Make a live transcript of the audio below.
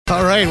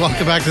All right,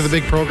 welcome back to the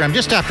big program.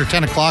 Just after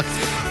 10 o'clock,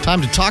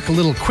 time to talk a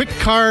little quick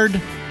card.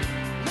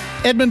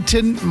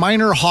 Edmonton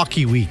Minor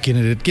Hockey Week, and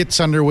it gets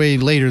underway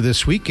later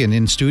this week. And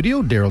in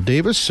studio, Daryl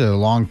Davis, a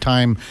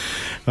long-time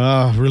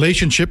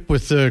relationship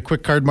with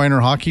Quick Card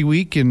Minor Hockey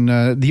Week, and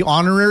the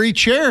honorary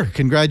chair.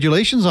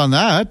 Congratulations on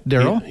that,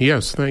 Daryl.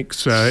 Yes,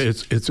 thanks.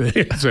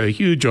 It's a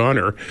huge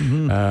honor,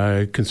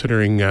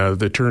 considering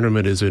the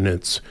tournament is in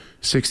its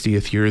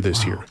 60th year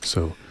this year.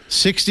 So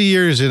 60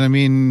 years, and I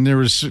mean, there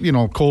was,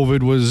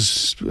 COVID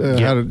was,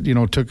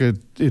 took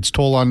its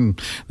toll on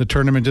the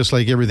tournament just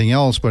like everything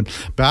else, but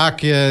back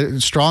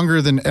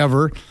stronger than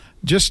ever.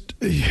 Just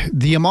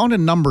the amount of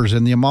numbers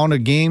and the amount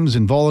of games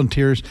and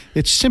volunteers,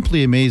 it's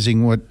simply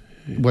amazing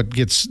what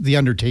gets the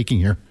undertaking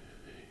here.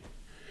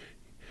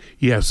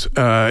 Yes.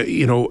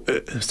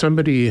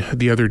 Somebody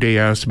the other day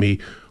asked me,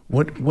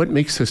 what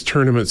makes this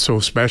tournament so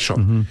special?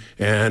 Mm-hmm.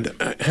 And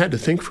I had to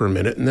think for a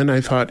minute, and then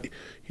I thought,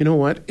 you know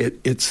what?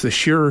 It's the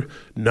sheer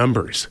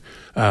numbers.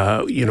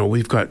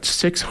 We've got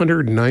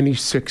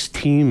 696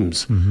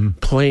 teams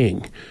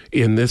playing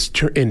in this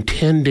in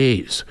 10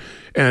 days.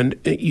 And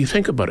you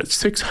think about it,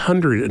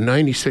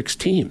 696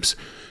 teams.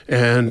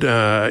 And,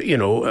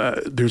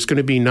 there's going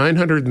to be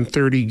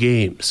 930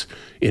 games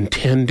in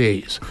 10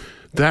 days.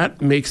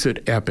 That makes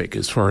it epic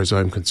as far as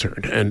I'm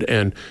concerned.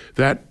 And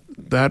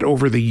that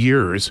over the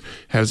years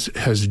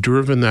has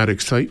driven that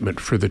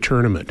excitement for the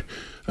tournament.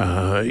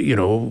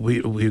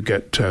 We've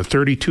got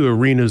 32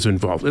 arenas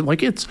involved.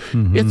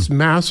 It's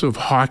massive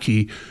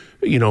hockey,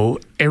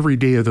 every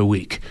day of the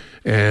week.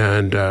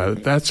 And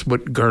that's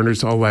what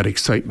garners all that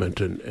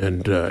excitement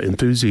and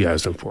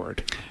enthusiasm for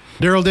it.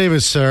 Daryl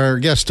Davis, our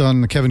guest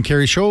on the Kevin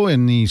Karius Show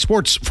in the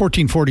Sports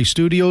 1440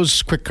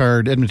 studios. Quick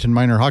Card Edmonton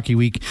Minor Hockey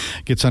Week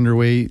gets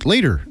underway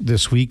later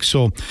this week.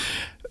 So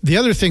the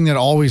other thing that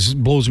always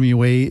blows me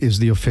away is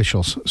the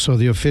officials. So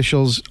the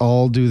officials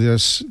all do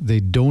this. They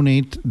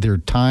donate their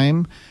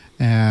time,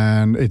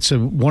 and it's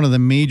one of the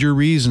major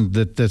reasons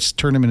that this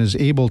tournament is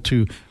able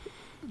to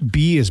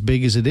be as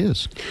big as it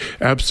is.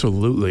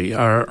 Absolutely.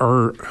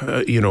 Our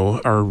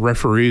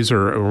referees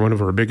are one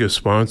of our biggest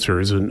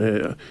sponsors,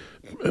 and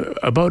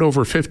about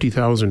over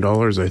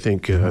 $50,000, I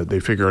think they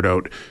figured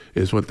out,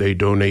 is what they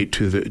donate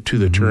to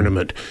the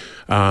tournament.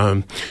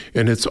 And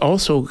it's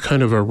also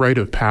kind of a rite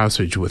of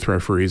passage with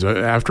referees.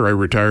 After I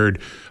retired,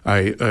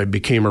 I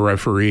became a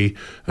referee,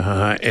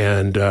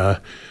 and I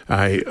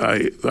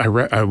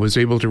was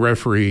able to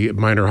referee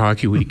Minor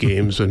Hockey Week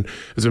games. And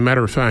as a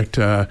matter of fact,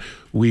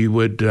 we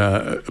would,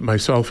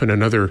 myself and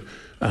another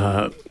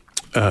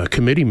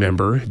committee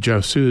member,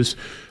 Jeff Seuss,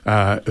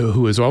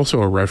 who is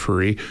also a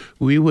referee,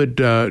 we would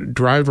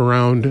drive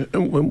around.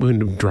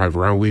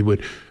 We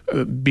would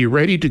be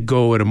ready to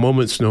go at a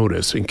moment's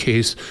notice in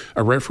case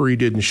a referee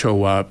didn't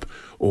show up,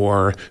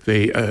 or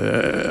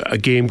a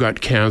game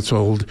got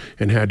canceled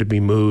and had to be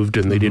moved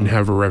and they didn't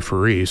have a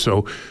referee.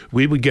 So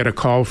we would get a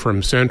call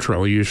from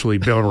Central, usually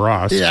Bill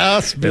Ross.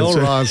 Yes, Bill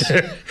Ross.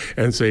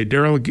 And say,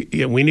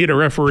 Daryl, we need a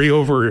referee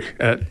over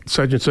at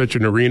such and such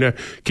an arena.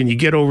 Can you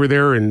get over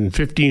there in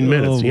 15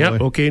 minutes? Yeah,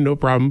 okay, no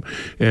problem.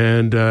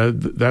 And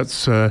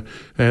that's and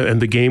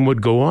the game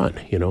would go on,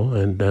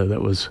 and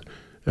that was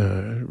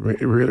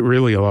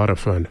really a lot of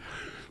fun.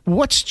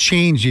 What's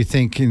changed, you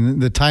think, in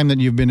the time that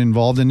you've been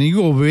involved? And you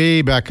go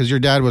way back because your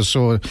dad was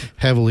so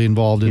heavily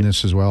involved in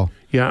this as well.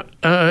 Yeah.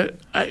 I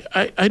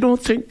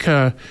don't think,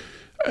 I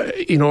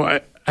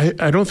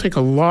don't think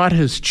a lot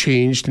has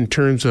changed in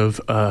terms of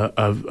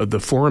the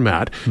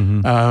format.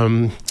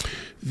 Mm-hmm.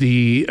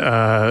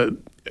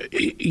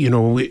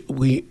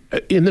 We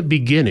in the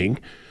beginning,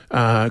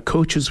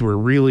 coaches were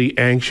really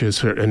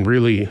anxious and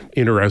really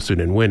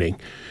interested in winning,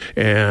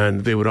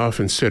 and they would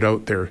often sit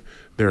out their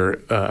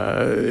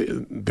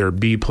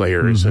B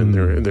players and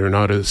they're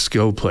not as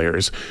skilled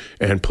players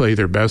and play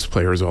their best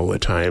players all the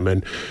time.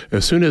 And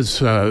as soon as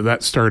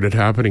that started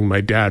happening, my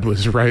dad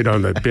was right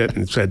on the bit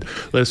and said,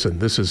 "Listen,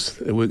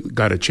 we've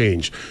got to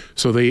change."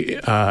 So they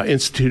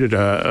instituted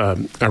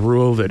a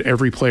rule that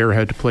every player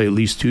had to play at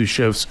least 2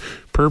 shifts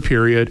per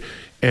period.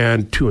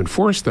 And to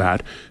enforce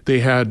that,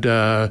 they had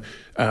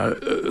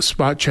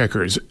spot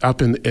checkers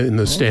up in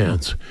the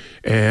stands,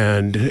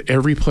 and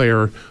every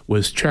player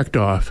was checked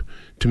off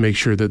to make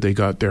sure that they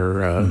got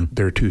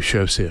their 2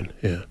 shifts in.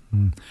 Yeah.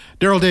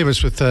 Daryl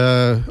Davis with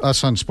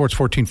us on Sports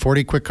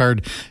 1440. Quick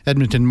Card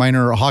Edmonton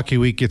Minor Hockey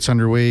Week gets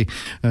underway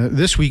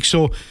this week.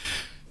 So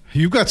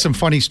you've got some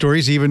funny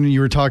stories. Even we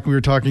were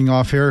talking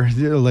off air.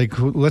 Like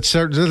let's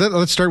start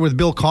with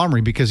Bill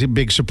Comrie, because he's a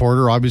big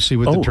supporter, obviously,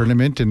 with the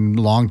tournament, and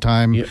long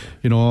time. Yeah.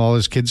 All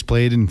his kids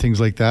played and things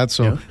like that.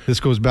 So this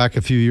goes back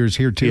a few years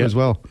here too, as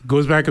well.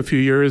 Goes back a few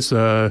years.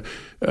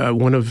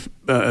 One of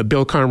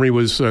Bill Comrie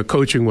was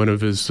coaching one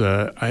of his,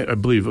 I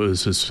believe it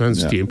was his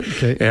son's team,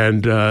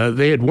 and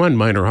they had won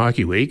Minor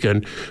Hockey Week.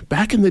 And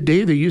back in the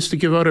day, they used to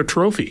give out a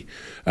trophy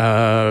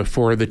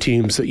for the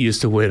teams that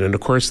used to win. And of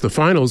course, the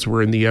finals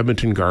were in the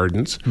Edmonton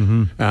Gardens,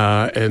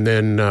 and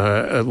then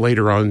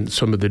later on,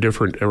 some of the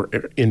different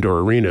indoor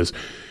arenas.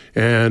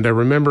 And I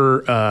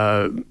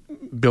remember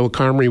Bill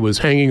Comrie was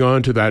hanging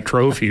on to that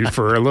trophy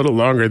for a little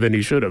longer than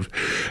he should have.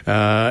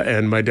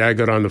 And my dad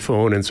got on the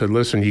phone and said,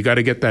 listen, you got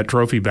to get that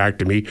trophy back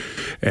to me.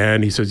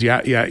 And he says,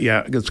 yeah,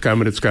 it's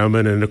coming.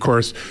 And of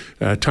course,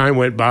 time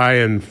went by,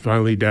 and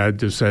finally Dad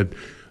just said,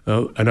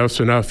 enough's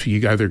enough.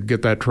 You either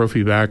get that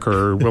trophy back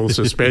or we'll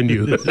suspend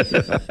you.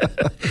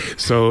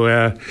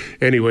 So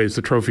anyways,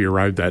 the trophy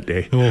arrived that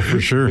day. Oh, for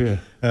sure.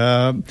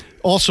 Yeah.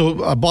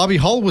 Also, Bobby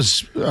Hull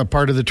was a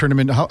part of the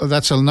tournament.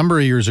 That's a number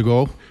of years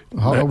ago.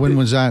 When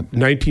was that?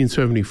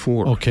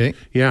 1974. Okay.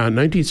 Yeah,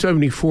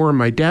 1974.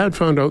 My dad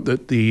found out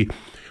that the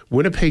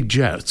Winnipeg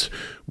Jets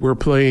were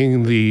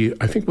playing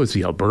I think it was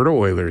the Alberta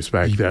Oilers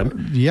back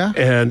then. Yeah.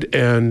 And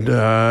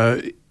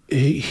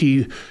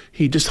he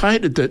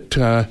decided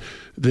that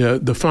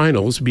the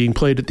finals being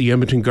played at the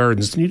Edmonton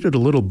Gardens needed a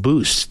little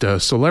boost, a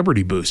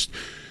celebrity boost.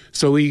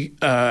 So he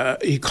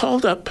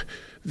called up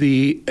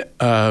the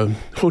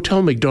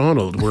Hotel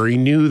McDonald, where he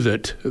knew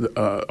that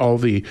all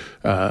the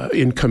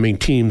incoming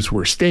teams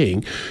were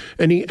staying,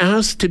 and he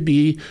asked to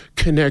be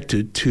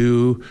connected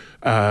to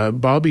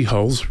Bobby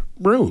Hull's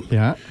room.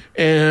 Yeah.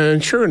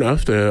 And sure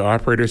enough, the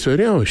operator said,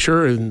 yeah,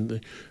 sure.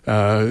 And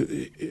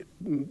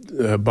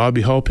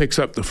Bobby Hull picks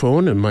up the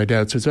phone, and my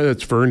dad says,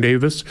 it's Vern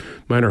Davis,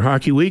 Minor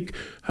Hockey Week.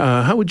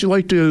 How would you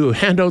like to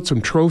hand out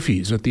some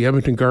trophies at the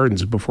Edmonton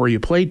Gardens before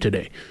you played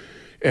today?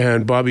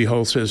 And Bobby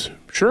Hull says,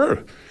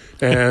 sure.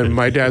 And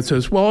my dad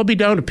says, well, I'll be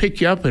down to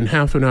pick you up in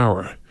half an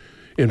hour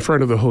in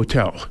front of the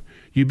hotel.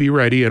 You be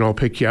ready, and I'll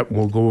pick you up, and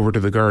we'll go over to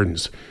the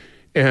Gardens.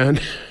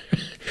 And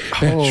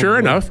sure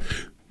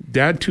enough,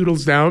 Dad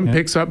toodles down,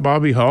 picks up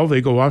Bobby Hull. They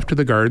go off to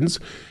the Gardens,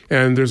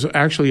 and there's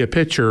actually a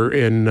picture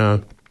in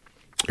the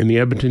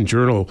Edmonton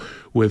Journal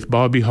with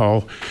Bobby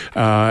Hull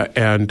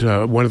and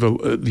one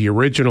of the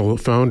original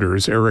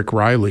founders, Eric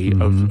Riley,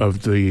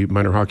 of the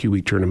Minor Hockey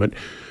Week tournament,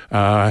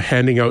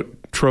 handing out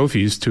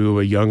trophies to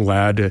a young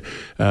lad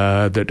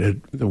that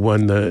had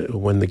won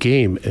the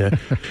game.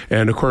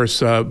 And of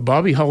course,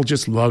 Bobby Hull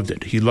just loved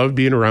it. He loved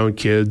being around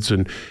kids,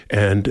 and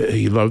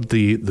he loved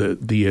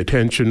the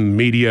attention,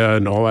 media,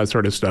 and all that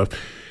sort of stuff.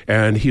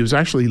 And he was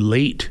actually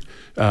late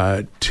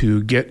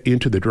to get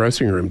into the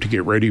dressing room to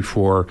get ready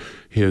for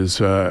his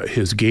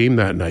game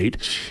that night,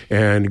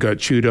 and got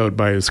chewed out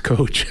by his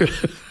coach.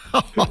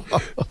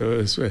 It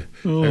was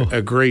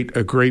a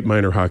great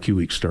Minor Hockey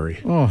Week story.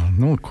 Oh,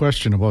 no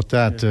question about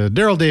that.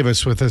 Daryl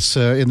Davis with us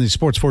in the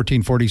Sports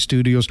 1440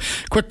 studios.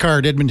 Quick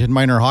Card Edmonton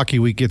Minor Hockey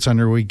Week gets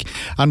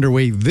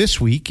underway this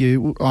week.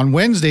 On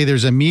Wednesday,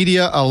 there's a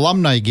media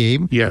alumni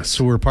game. Yes.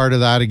 So we're part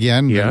of that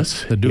again.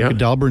 Yes. The Duke of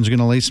Delburn's going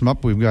to lace them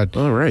up. We've got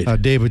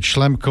David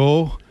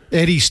Schlemko.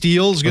 Eddie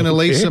Steele's going to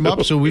lace them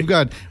up, so we've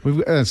got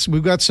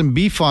some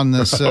beef on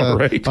this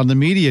on the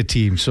media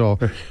team. So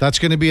that's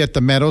going to be at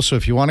the Meadow. So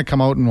if you want to come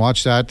out and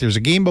watch that, there's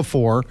a game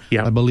before,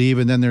 I believe,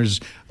 and then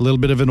there's a little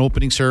bit of an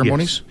opening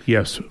ceremonies.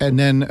 Yes. And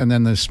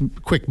then this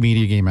quick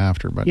media game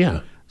after. But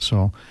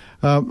so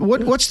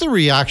what's the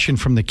reaction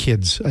from the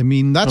kids? I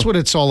mean, that's what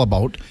it's all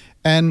about.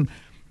 And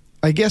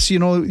I guess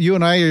you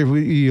and I,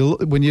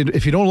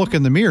 if you don't look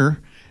in the mirror,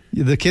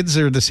 the kids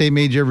are the same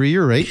age every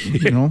year, right?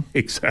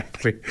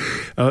 Exactly.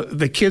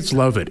 The kids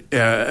love it.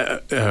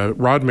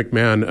 Rod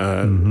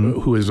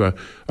McMahon, who is a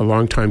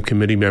longtime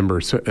committee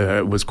member,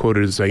 was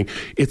quoted as saying,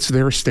 "It's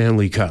their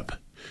Stanley Cup.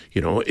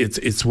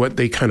 It's what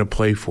they kind of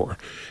play for,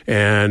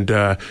 and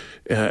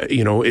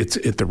it's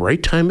at the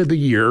right time of the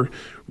year,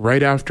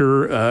 right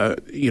after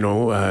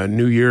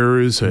New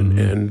Year's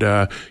and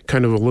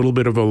kind of a little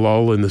bit of a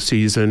lull in the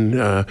season,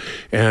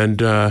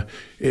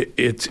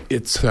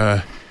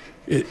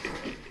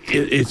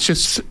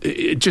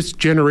 it just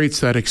generates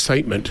that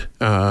excitement.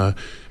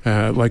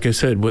 Like I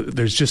said,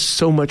 there's just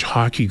so much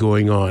hockey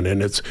going on,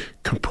 and it's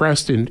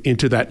compressed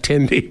into that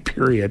 10-day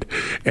period,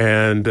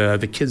 and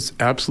the kids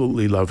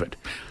absolutely love it.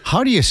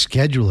 How do you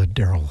schedule it,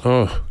 Daryl?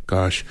 Oh,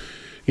 gosh.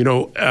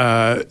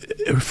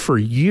 For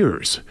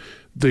years,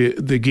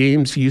 the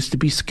games used to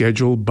be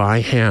scheduled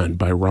by hand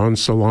by Ron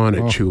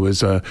Solanich, who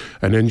was an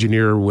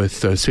engineer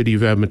with the City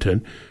of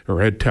Edmonton, or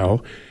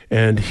EdTel,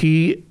 and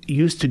he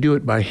used to do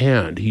it by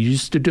hand. He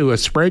used to do a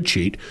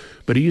spreadsheet,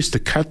 but he used to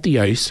cut the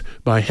ice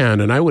by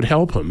hand, and I would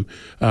help him,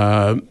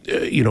 try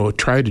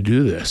to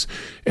do this.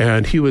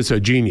 And he was a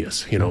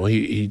genius.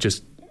 He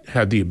just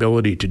had the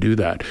ability to do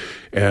that.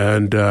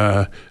 And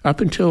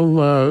up until,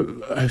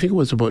 I think it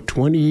was about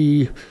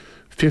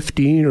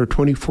 2015 or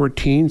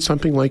 2014,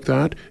 something like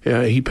that,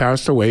 he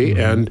passed away,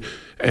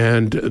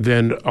 and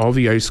then all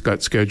the ice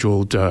got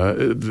scheduled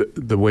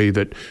the way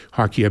that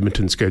Hockey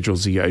Edmonton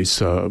schedules the ice,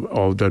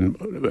 all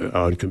done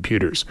on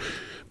computers.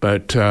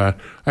 But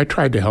I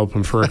tried to help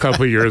him for a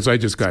couple of years. I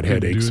just got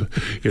headaches,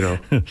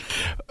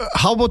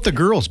 How about the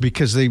girls?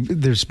 Because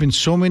there's been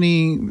so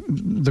many,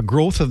 the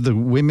growth of the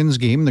women's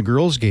game, the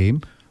girls'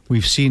 game,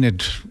 we've seen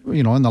it,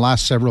 in the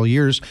last several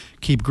years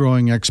keep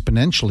growing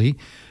exponentially.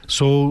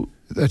 So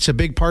that's a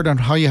big part on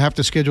how you have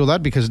to schedule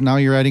that, because now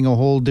you're adding a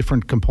whole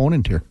different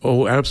component here.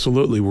 Oh,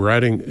 absolutely.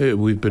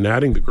 We've been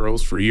adding the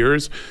girls for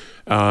years.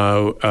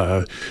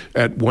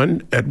 At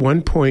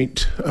one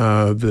point,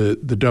 the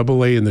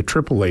AA and the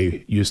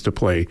AAA used to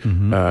play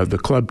the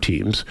club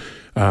teams,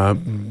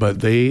 but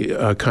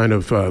they kind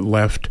of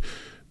left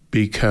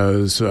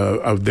because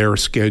of their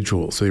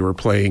schedules. They were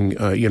playing,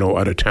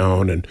 out of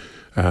town and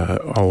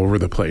all over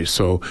the place.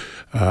 So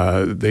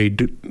they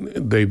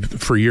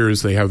for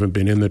years they haven't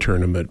been in the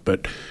tournament.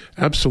 But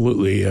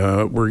absolutely,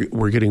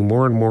 we're getting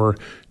more and more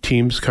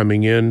teams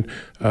coming in.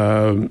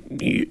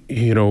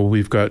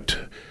 We've got.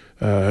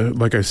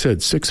 Like I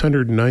said,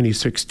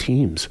 696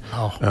 teams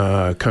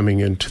coming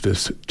into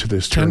this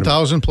tournament.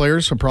 10,000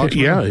 players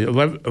approximately. Yeah,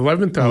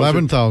 11,000.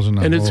 11,000.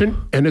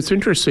 And it's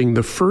interesting.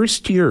 The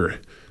first year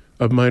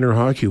of Minor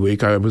Hockey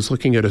Week, I was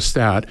looking at a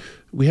stat.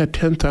 We had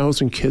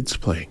 10,000 kids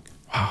playing.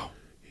 Wow.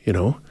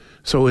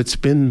 So it's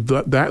been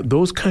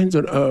those kinds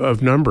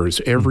of numbers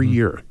every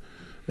year.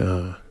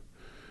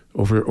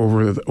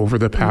 Over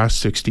the past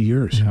 60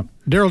 years. Yeah.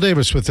 Daryl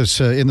Davis with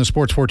us in the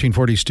Sports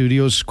 1440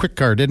 studios. Quick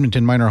Card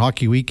Edmonton Minor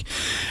Hockey Week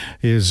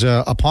is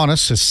upon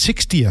us, the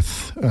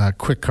 60th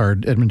Quick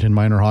Card Edmonton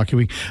Minor Hockey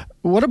Week.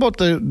 What about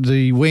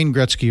the Wayne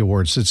Gretzky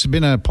Awards? It's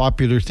been a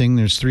popular thing.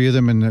 There's 3 of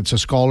them, and it's a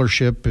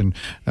scholarship, and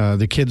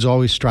the kids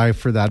always strive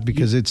for that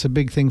because it's a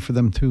big thing for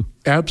them too.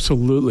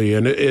 Absolutely,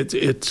 and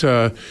it's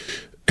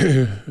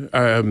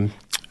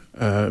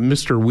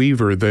Mr.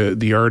 Weaver,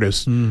 the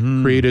artist,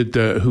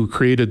 who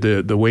created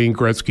the Wayne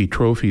Gretzky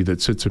Trophy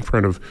that sits in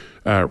front of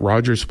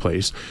Rogers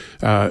Place,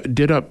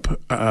 did up.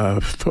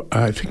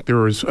 I think there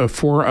was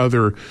 4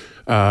 other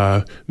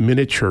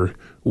miniature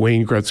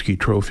Wayne Gretzky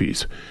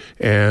trophies,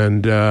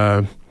 and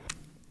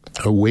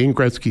Wayne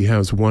Gretzky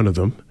has one of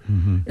them,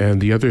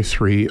 and the other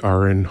 3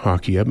 are in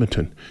Hockey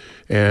Edmonton,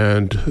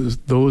 and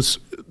those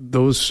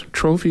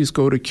trophies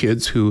go to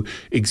kids who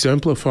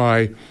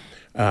exemplify.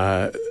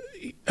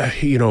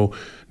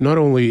 Not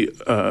only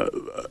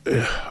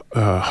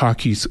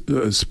hockey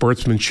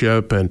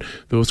sportsmanship and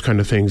those kind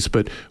of things,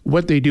 but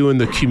what they do in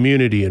the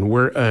community and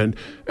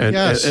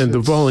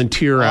the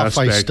volunteer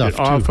aspect,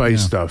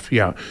 off-ice stuff.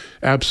 Yeah,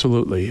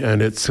 absolutely.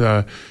 And it's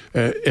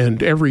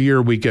and every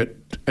year we get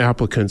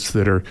applicants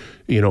that are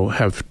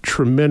have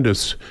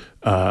tremendous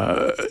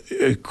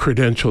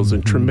credentials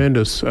and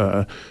tremendous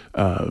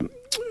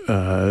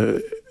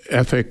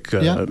ethic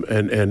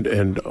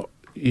and.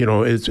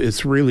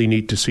 It's really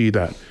neat to see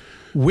that.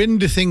 When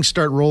do things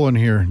start rolling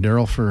here,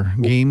 Daryl, for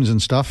games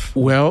and stuff?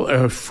 Well,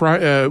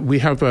 we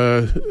have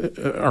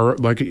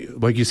like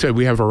you said,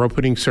 we have our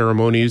opening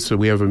ceremonies. So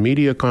we have a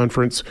media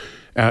conference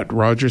at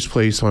Rogers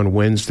Place on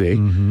Wednesday,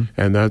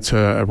 and that's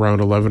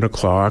around 11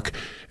 o'clock.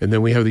 And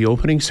then we have the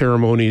opening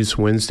ceremonies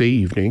Wednesday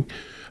evening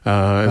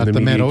at the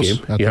Meadows.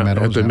 At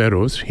the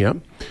Meadows, yeah.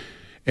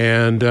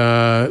 And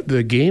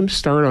the games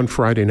start on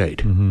Friday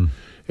night.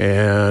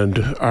 And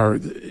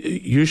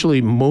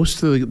usually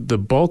most of the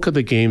bulk of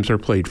the games are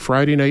played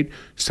Friday night,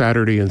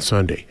 Saturday, and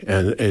Sunday,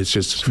 and it's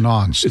just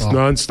nonstop. It's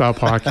nonstop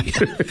hockey.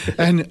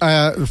 And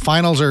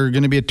finals are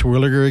going to be at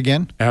Terwilliger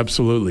again.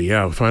 Absolutely,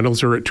 yeah.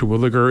 Finals are at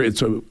Terwilliger.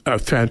 It's a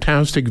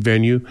fantastic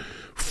venue,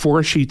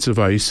 4 sheets of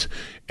ice,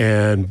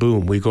 and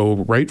boom, we go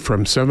right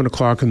from 7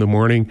 o'clock in the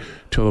morning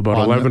till about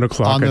 11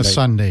 o'clock on the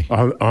Sunday,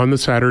 on the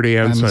Saturday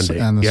and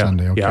Sunday,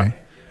 Sunday. Okay,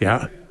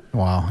 yeah.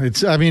 Wow.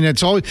 It's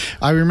always,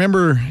 I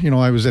remember,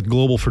 I was at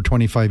Global for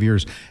 25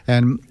 years,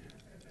 and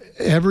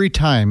every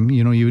time,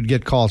 you would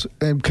get calls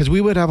because we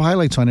would have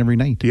highlights on every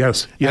night.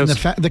 Yes. And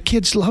the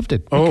kids loved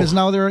it because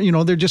now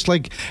they're just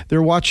like,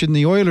 they're watching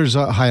the Oilers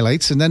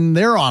highlights and then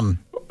they're on.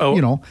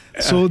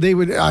 So they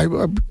would,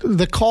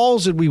 the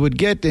calls that we would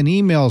get and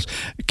emails,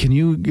 can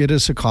you get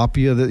us a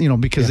copy of the,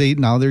 because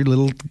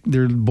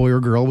their boy or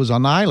girl was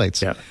on the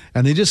highlights. Yeah.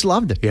 And they just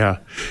loved it. Yeah.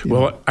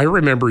 Well, I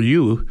remember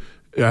you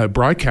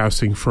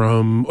broadcasting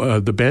from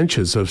the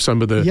benches of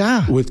some of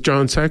the with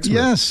John Sexsmith.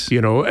 Yes,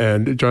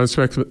 and John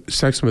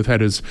Sexsmith had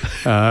his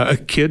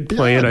kid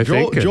playing. I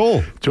think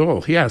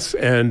Joel. Yes,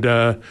 and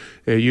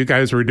you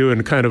guys were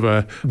doing kind of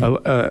a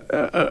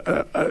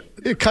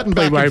cutting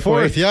back and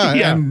forth.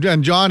 Yeah.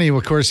 And Johnny,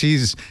 of course, he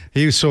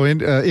was so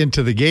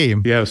into the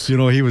game. Yes,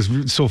 he was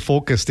so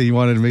focused that he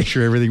wanted to make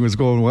sure everything was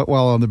going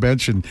well on the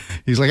bench, and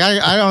he's like,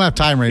 I don't have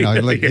time right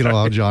now. Like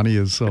how Johnny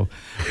is. So,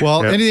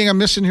 anything I'm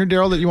missing here,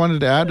 Daryl, that you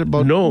wanted to add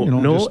about? No.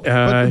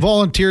 But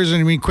volunteers,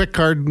 and Quick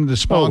Card, the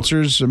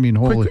sponsors.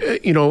 Holy.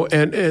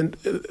 And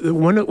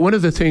one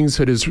of the things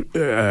that has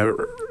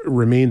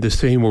remained the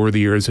same over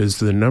the years is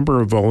the number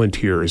of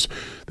volunteers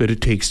that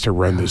it takes to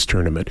run this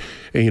tournament.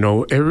 And,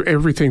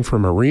 everything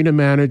from arena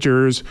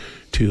managers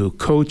to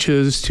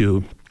coaches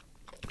to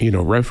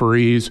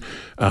referees,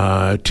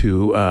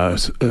 to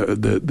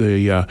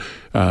the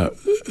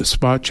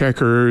spot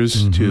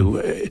checkers,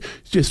 to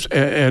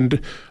and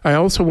I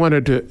also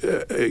wanted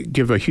to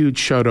give a huge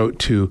shout out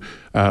to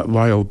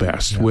Lyle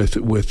Best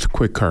with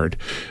Quick Card.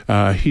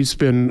 He's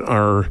been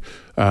our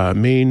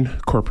main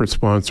corporate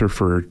sponsor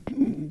for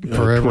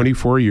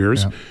 24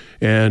 years,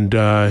 and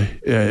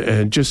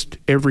just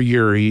every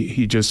year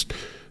he just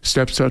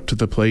steps up to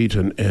the plate,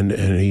 and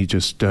he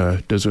just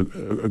does a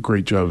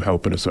great job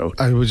helping us out.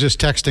 I was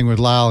just texting with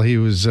Lyle. He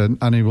was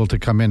unable to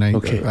come in.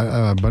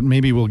 But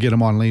maybe we'll get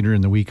him on later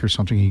in the week or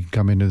something. He can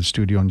come into the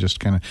studio and just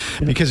kind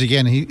of because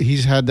again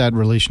he's had that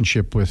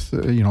relationship with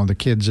the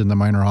kids in the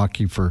minor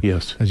hockey for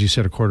as you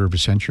said, a quarter of a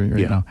century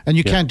now, and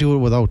you can't do it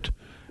without.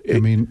 I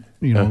mean,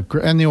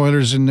 and the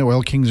Oilers and the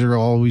Oil Kings are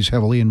always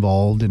heavily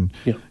involved, and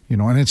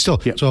and it's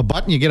still so a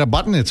button. You get a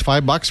button. It's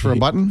 $5 for a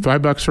button.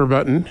 $5 for a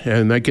button,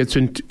 and that gets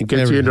you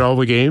into all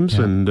the games,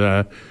 and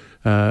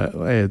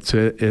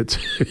it's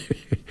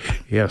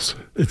yes,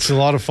 it's a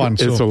lot of fun.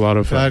 It's a lot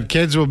of fun.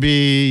 Kids will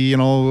be,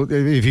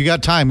 if you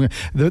got time.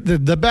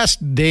 The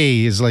best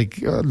day is like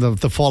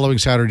the following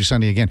Saturday,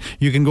 Sunday again.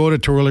 You can go to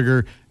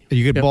Terwilliger.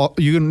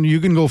 You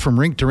can go from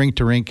rink to rink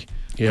to rink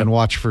and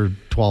watch for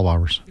 12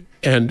 hours.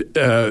 And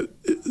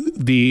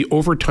the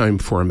overtime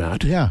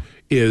format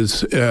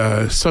is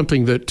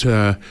something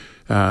that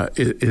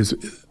is,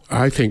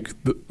 I think,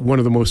 one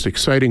of the most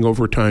exciting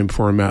overtime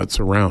formats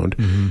around.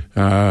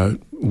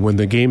 Mm-hmm. When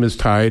the game is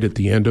tied at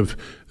the end of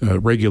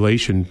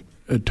regulation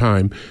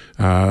time,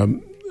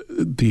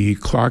 the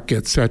clock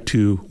gets set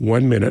to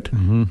 1 minute,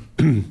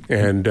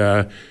 and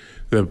the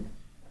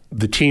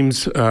teams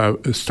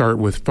start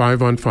with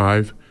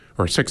 5-on-5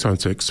 or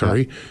 6-on-6.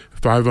 Sorry.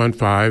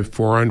 5-on-5,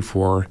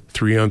 4-on-4,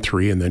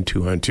 3-on-3, and then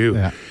 2-on-2.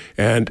 Yeah.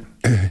 And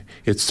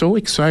it's so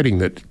exciting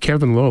that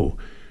Kevin Lowe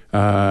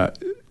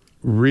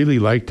really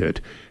liked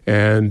it.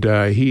 And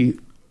he,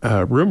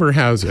 rumor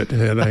has it,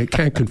 and I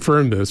can't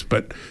confirm this,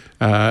 but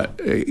took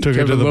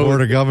it to the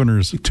Board of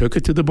Governors. Took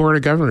it to the Board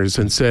of Governors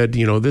and said,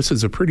 this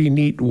is a pretty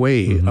neat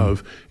way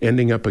of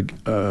ending up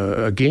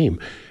a game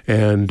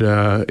and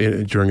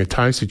during a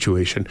tie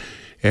situation.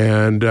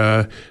 And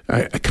I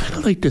kind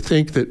of like to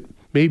think that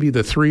maybe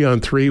the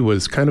 3-on-3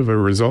 was kind of a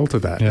result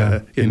of that.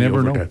 You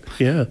never know.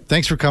 Yeah.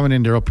 Thanks for coming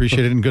in, Daryl.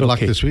 Appreciate it, and good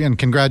luck this week. And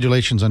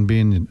congratulations on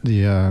being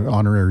the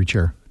honorary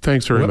chair.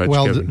 Thanks very much,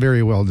 Kevin.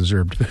 Very well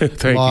deserved.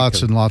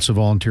 Lots and lots of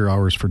volunteer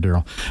hours for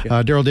Daryl.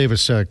 Yeah. Daryl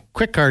Davis,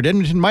 Quick Card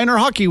Edmonton Minor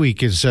Hockey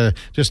Week is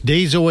just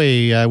days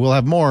away. We'll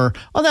have more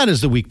on that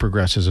as the week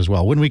progresses as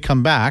well. When we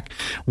come back,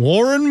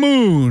 Warren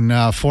Moon,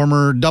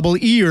 former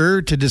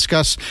double-ear, to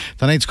discuss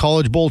tonight's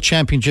College Bowl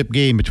championship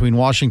game between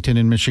Washington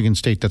and Michigan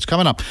State. That's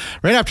coming up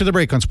right after the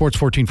break on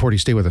Sports 1440.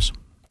 Stay with us.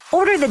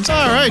 Order the...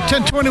 All right,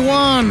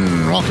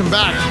 10:21. Welcome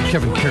back.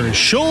 Kevin Karius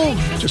Show.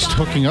 Just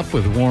hooking up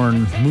with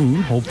Warren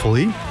Moon,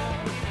 hopefully,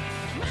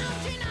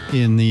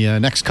 in the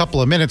next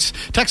couple of minutes.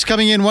 Text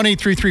coming in,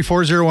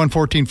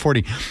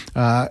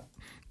 1-833-401-1440.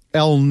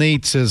 L.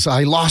 Nate says,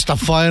 I lost a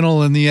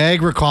final in the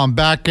Agricom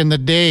back in the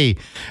day,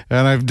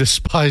 and I've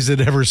despised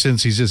it ever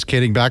since. He's just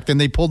kidding. Back then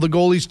they pulled the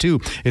goalies too.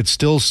 It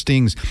still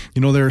stings.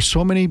 There are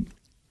so many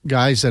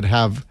guys that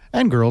have,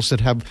 and girls that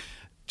have,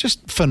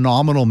 just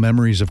phenomenal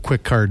memories of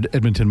Quick Card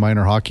Edmonton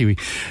Minor Hockey Week.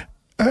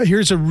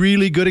 Here's a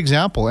really good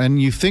example, and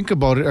you think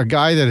about it, a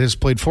guy that has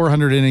played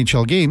 400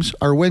 NHL games,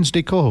 our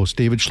Wednesday co-host,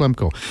 David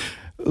Schlemko.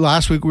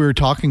 Last week we were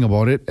talking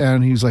about it,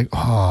 and he's like,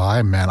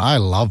 I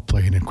love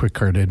playing in Quick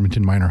Card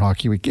Edmonton Minor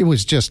Hockey Week. It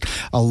was just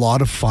a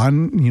lot of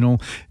fun,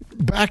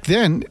 back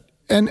then.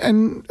 And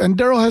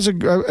Daryl has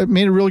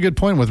made a really good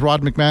point with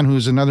Rod McMahon,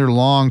 who's another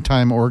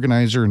long-time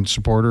organizer and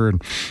supporter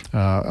and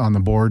on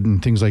the board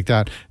and things like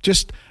that.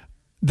 Just,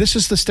 this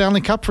is the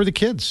Stanley Cup for the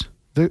kids.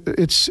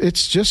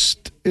 It's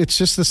just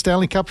the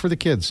Stanley Cup for the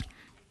kids.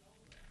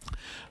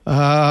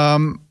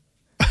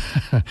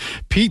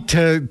 Pete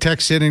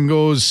texts in and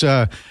goes,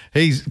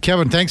 hey,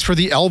 Kevin, thanks for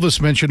the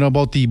Elvis mention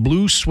about the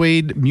Blue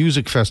Suede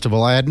Music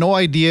Festival. I had no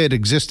idea it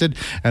existed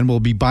and will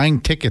be buying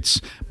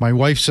tickets. My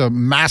wife's a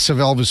massive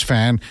Elvis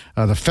fan.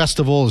 The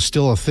festival is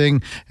still a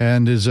thing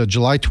and is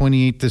July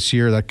 28th this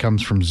year. That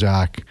comes from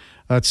Zach.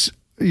 That's,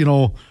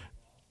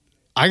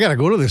 I got to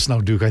go to this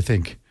now, Duke, I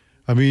think.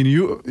 I mean,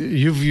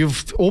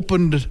 you've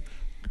opened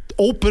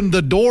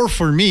the door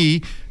for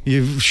me.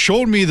 You've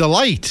shown me the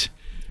light.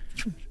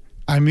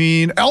 I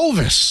mean,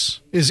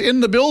 Elvis is in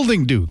the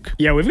building, Duke.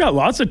 Yeah, we've got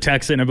lots of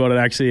texts in about it,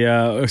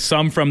 actually.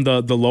 Some from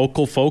the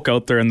local folk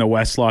out there in the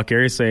Westlock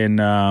area saying,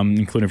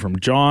 including from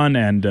John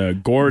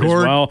and Gord as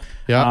well.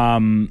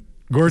 Yeah.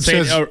 Gord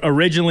says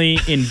originally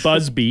in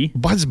Busby.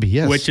 Busby,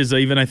 yes. Which is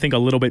even, I think, a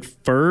little bit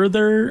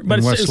further,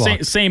 but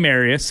it's same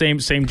area, same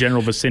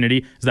general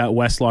vicinity as that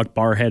Westlock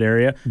Barhead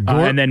area,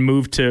 and then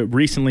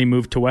recently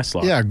moved to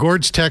Westlock. Yeah,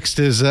 Gord's text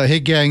is, hey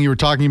gang, you were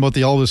talking about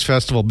the Elvis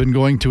Festival. Been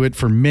going to it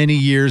for many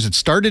years. It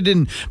started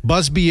in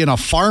Busby in a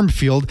farm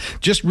field.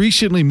 Just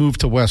recently moved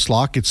to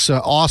Westlock. It's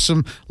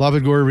awesome. Love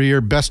it, Gord, every year.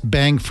 Best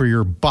bang for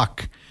your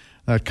buck.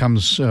 That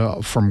comes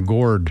from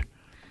Gord.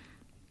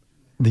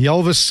 The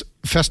Elvis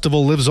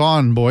Festival lives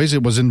on, boys.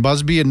 It was in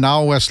Busby and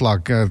now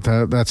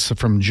Westlock. That's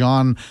from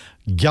John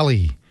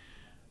Gelly.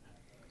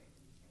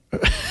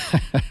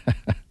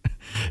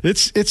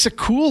 It's a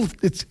cool.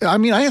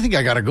 I think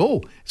I gotta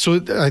go. So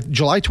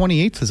July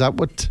 28th, is that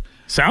what?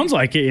 Sounds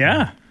like it.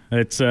 Yeah.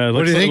 It's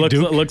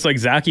looks like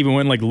Zach even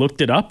went and looked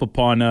it up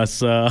upon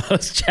us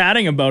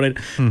chatting about it,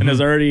 and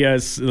has already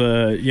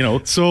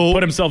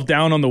put himself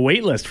down on the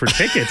wait list for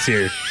tickets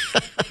here.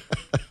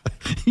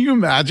 Can you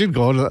imagine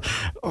going to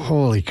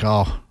holy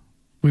cow.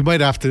 We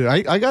might have to.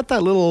 I got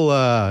that little,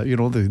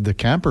 the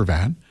camper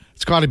van.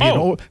 It's got to be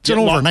an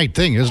overnight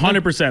thing, isn't 100%,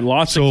 it? 100%.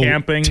 Lots of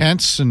camping.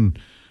 Tents and...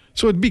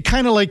 So it'd be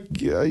kind of like,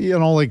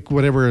 like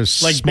whatever, a like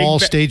small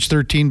Stage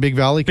 13 Big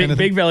Valley kind of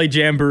thing? Big Valley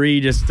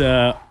Jamboree, just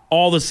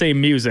all the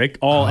same music,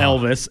 all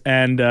Elvis,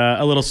 and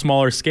a little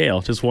smaller scale,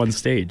 just one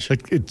stage.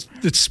 Like it's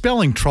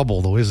spelling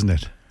trouble, though, isn't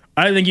it?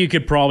 I think you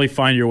could probably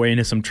find your way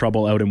into some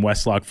trouble out in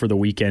Westlock for the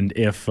weekend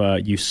if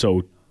you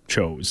so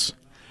chose.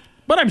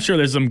 But I'm sure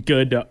there's some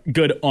good,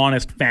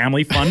 honest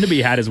family fun to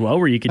be had as well,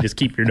 where you can just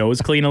keep your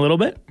nose clean a little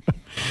bit.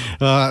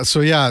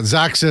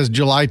 Zach says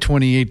July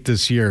 28th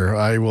this year.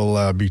 I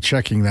will be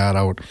checking that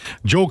out.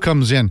 Joe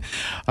comes in.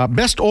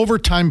 Best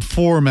overtime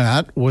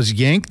format was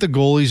yank the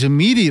goalies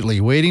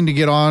immediately, waiting to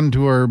get on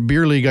to our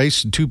beer league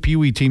ice. Two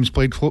Pee-wee teams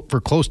played for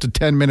close to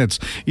 10 minutes.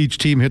 Each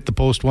team hit the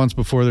post once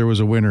before there was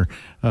a winner.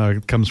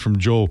 It comes from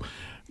Joe.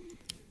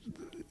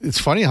 It's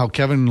funny how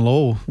Kevin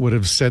Lowe would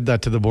have said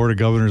that to the Board of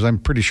Governors. I'm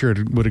pretty sure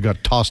it would have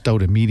got tossed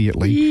out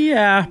immediately.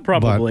 Yeah,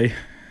 probably.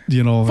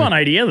 But, fun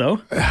idea, though.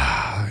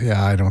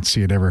 Yeah, I don't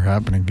see it ever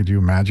happening. Could you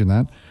imagine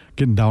that?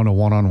 Getting down to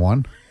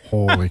one-on-one?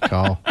 Holy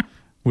cow.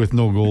 With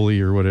no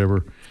goalie or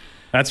whatever.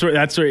 That's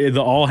where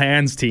the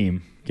all-hands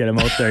team. Get him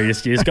out there. You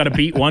just got to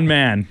beat one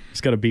man.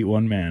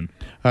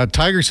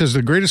 Tiger says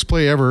the greatest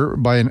play ever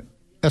by an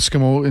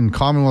Eskimo in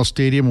Commonwealth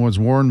Stadium was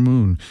Warren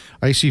Moon.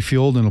 Icy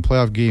field in a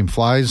playoff game,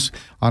 flies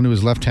onto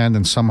his left hand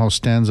and somehow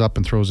stands up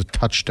and throws a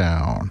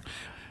touchdown.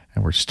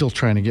 And we're still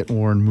trying to get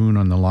Warren Moon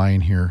on the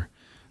line here.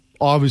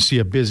 Obviously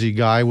a busy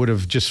guy, would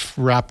have just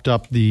wrapped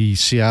up the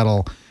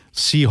Seattle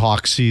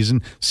Seahawks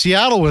season.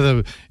 Seattle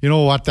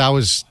that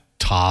was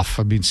tough.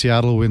 I mean,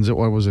 Seattle wins at,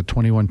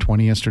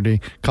 21-20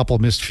 yesterday. A couple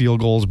missed field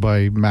goals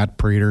by Matt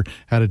Prater.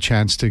 Had a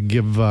chance to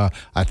give, I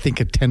think,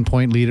 a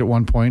 10-point lead at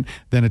one point,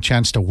 then a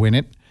chance to win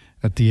it.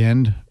 At the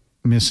end,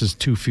 misses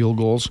 2 field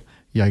goals.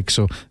 Yikes.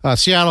 So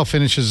Seattle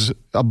finishes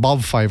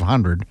above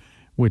 500,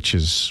 which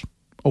is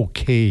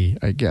okay,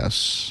 I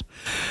guess.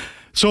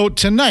 So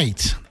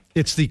tonight,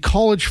 it's the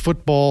college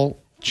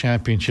football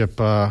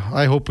championship.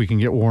 I hope we can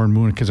get Warren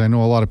Moon, because I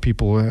know a lot of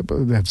people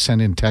have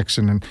sent in texts,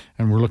 and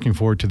we're looking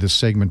forward to this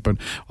segment. But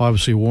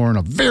obviously, Warren,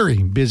 a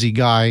very busy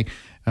guy.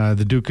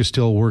 The Duke is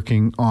still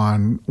working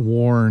on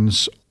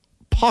Warren's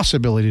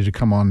possibility to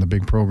come on the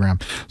big program.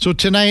 So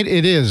tonight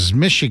it is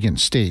Michigan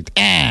State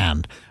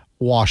and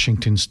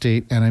Washington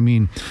State, and I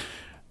mean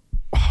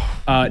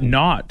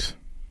not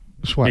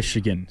what?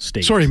 Michigan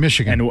State. Sorry,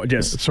 Michigan. And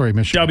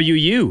Michigan.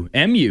 WU,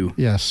 MU.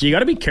 Yes. You got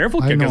to be careful,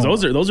 because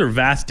those are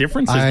vast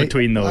differences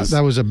between those.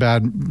 That was a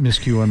bad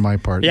miscue on my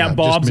part. Yeah,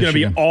 Bob's going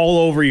to be all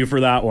over you for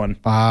that one.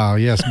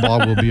 Yes,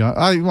 Bob will be on.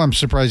 I'm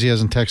surprised he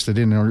hasn't texted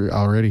in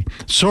already.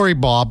 Sorry,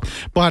 Bob.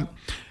 But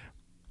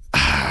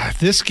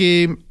this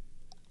game,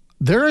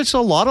 there is a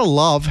lot of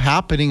love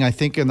happening, I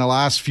think, in the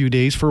last few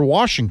days for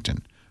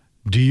Washington.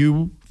 Do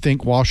you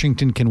think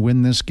Washington can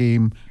win this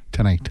game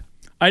tonight?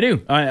 I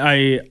do.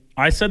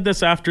 I said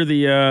this after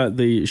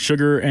the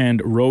Sugar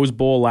and Rose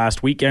Bowl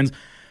last weekend.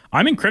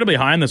 I'm incredibly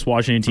high on this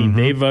Washington team.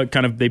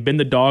 Mm-hmm. They've been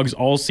the dogs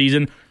all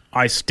season.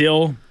 I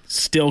still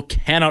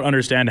cannot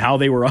understand how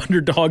they were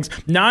underdogs,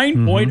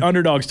 9-point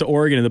underdogs to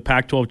Oregon in the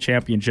Pac-12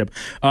 championship.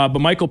 But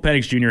Michael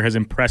Penix Jr. has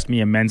impressed me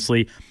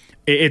immensely.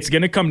 It's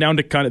going to come down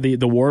to kind of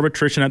the war of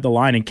attrition at the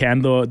line, and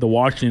can the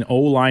Washington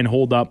O-line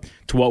hold up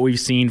to what we've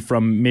seen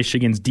from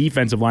Michigan's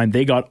defensive line?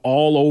 They got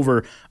all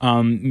over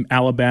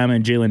Alabama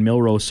and Jalen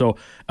Milroe. So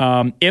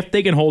if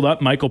they can hold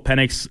up, Michael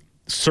Penix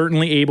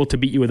certainly able to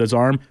beat you with his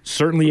arm,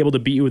 certainly able to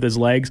beat you with his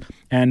legs,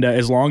 and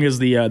as long as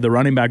the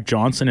running back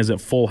Johnson is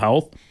at full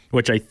health,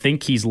 which I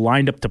think he's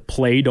lined up to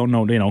play, don't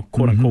know,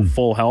 quote unquote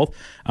full health,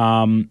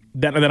 then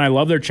I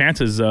love their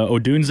chances.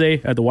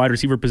 Odunze at the wide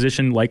receiver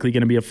position, likely going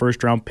to be a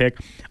first round pick.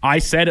 I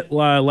said it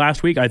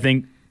last week, I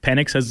think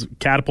Penix has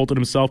catapulted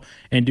himself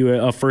into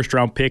a first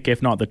round pick,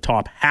 if not the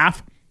top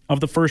half of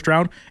the first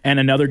round,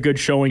 and another good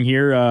showing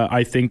here,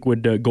 I think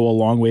would go a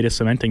long way to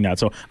cementing that.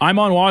 So I'm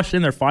on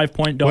Washington. They're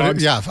 5-point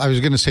dogs. I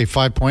was going to say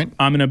 5 point.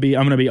 I'm going to be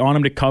on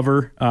them to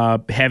cover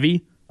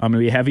heavy. I'm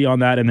going to be heavy on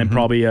that, and then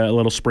probably a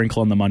little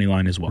sprinkle on the money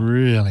line as well.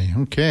 Really?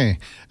 Okay.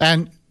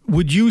 And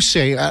would you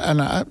say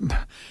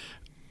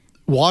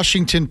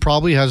Washington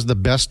probably has the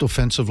best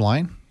offensive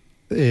line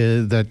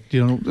that,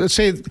 let's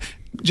say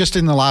just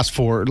in the last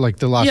four, like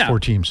the last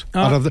four teams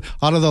out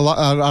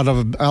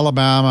of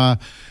Alabama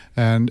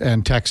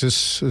and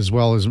Texas as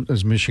well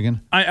as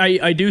Michigan?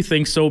 I do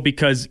think so,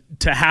 because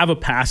to have a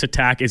pass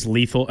attack as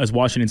lethal as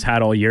Washington's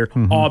had all year,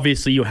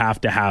 obviously you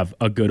have to have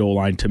a good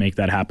O-line to make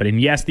that happen.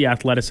 And yes, the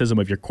athleticism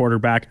of your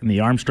quarterback and the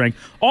arm strength,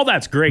 all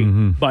that's great,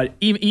 but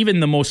even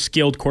the most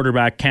skilled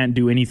quarterback can't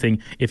do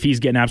anything if he's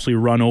getting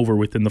absolutely run over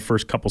within the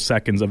first couple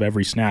seconds of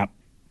every snap.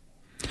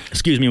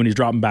 When he's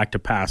dropping back to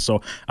pass.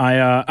 So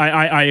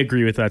I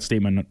agree with that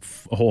statement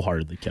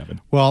wholeheartedly, Kevin.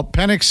 Well,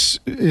 Penix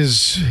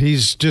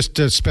he's just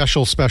a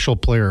special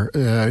player.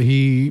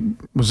 He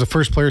was the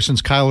first player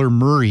since Kyler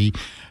Murray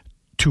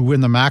to win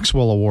the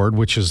Maxwell Award,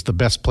 which is the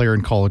best player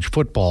in college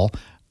football,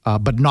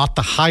 but not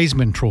the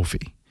Heisman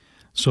Trophy.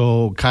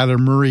 So Kyler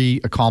Murray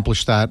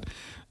accomplished that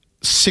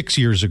 6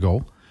 years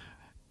ago.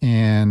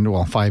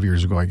 5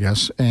 years ago, I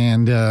guess.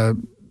 And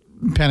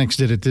Penix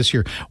did it this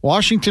year.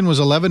 Washington was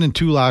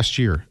 11-2 last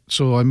year.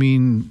 So, I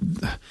mean,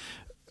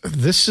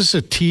 this is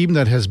a team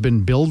that has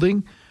been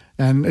building,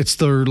 and it's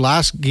their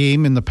last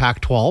game in the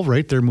Pac-12,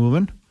 right? They're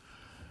moving.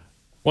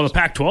 Well, the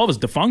Pac-12 is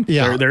defunct.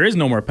 Yeah. There is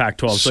no more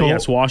Pac-12. So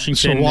yes,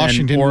 Washington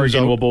and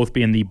Oregon will both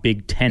be in the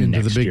Big Ten next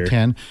year. Into the Big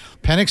Ten.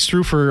 Penix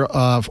threw for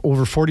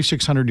over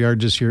 4,600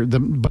 yards this year.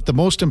 But the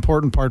most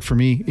important part for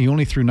me, he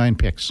only threw 9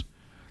 picks.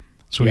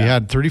 So he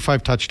had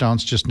 35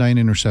 touchdowns, just 9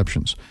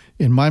 interceptions.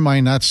 In my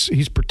mind,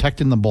 he's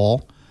protecting the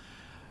ball.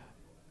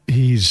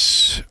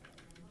 He's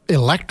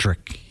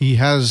electric. He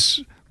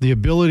has the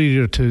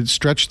ability to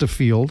stretch the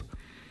field,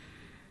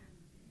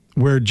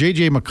 where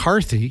J.J.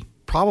 McCarthy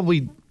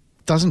probably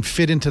doesn't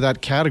fit into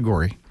that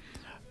category.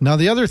 Now,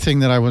 the other thing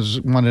that I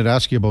wanted to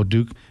ask you about,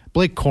 Duke,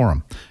 Blake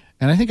Corum.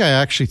 And I think I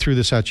actually threw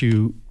this at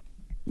you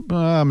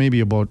maybe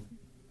about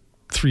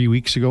 3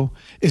 weeks ago.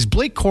 Is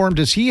Blake Corum,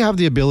 does he have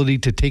the ability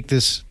to take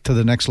this to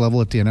the next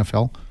level at the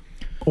NFL?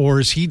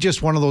 Or is he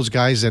just one of those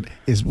guys that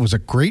was a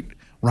great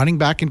running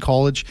back in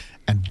college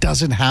and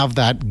doesn't have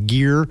that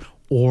gear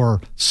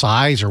or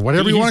size or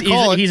whatever you want to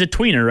call it? He's a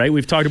tweener, right?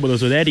 We've talked about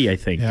this with Eddie, I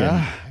think.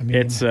 Yeah.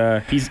 He's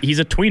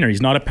a tweener.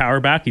 He's not a power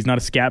back. He's not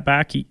a scat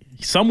back. He's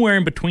somewhere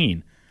in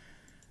between.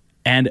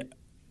 And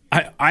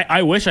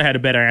I wish I had a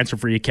better answer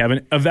for you,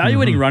 Kevin.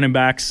 Evaluating running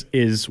backs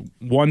is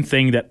one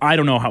thing that I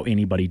don't know how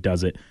anybody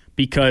does it,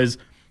 because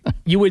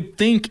you would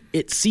think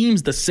it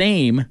seems the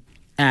same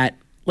at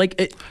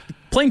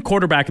playing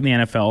quarterback in the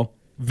NFL,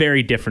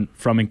 very different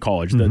from in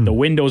college. The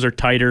windows are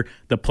tighter,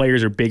 the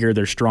players are bigger,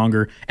 they're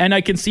stronger. And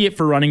I can see it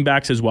for running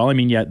backs as well. I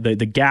mean,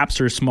 the gaps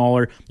are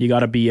smaller. You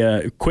got to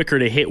be quicker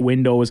to hit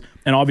windows,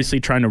 and obviously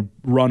trying to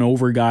run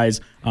over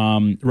guys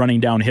running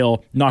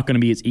downhill, not going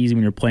to be as easy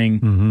when you're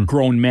playing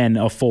grown men,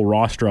 a full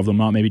roster of them,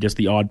 not maybe just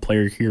the odd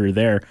player here or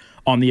there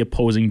on the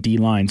opposing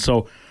D-line.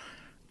 So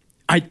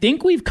I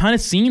think we've kind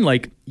of seen,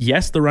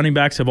 yes, the running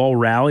backs have all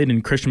rallied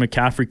and Christian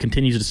McCaffrey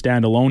continues to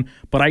stand alone,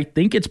 but I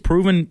think it's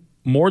proven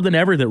more than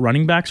ever that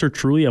running backs are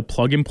truly a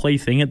plug-and-play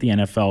thing at the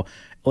NFL.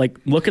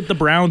 Look at the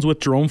Browns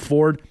with Jerome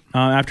Ford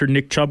after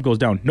Nick Chubb goes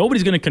down.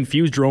 Nobody's going to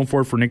confuse Jerome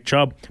Ford for Nick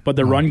Chubb, but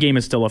the run game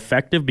is still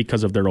effective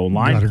because of their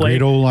O-line play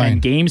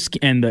and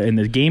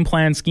the game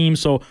plan scheme.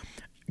 So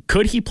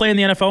could he play in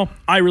the NFL?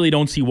 I really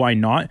don't see why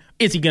not.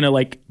 Is he going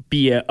to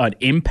be an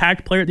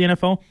impact player at the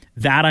NFL?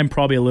 That I'm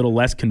probably a little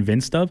less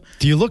convinced of.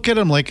 Do you look at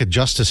him like a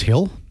Justice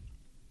Hill?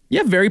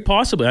 Yeah, very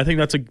possibly. I think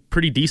that's a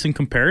pretty decent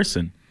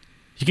comparison.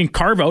 He can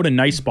carve out a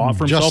nice spot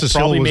for himself. Justice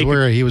Hill was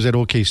where he was at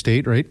OK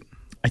State, right?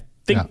 I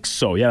think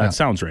so. Yeah, that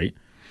sounds right.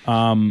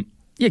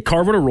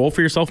 Carve out a role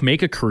for yourself,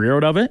 make a career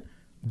out of it.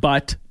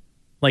 But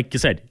like you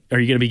said, are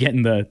you going to be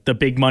getting the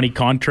big money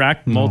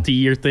contract,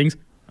 multi-year things?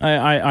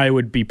 I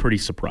would be pretty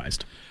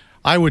surprised.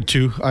 I would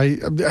too.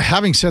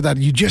 Having said that,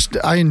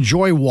 I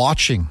enjoy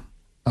watching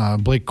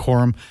Blake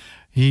Corum.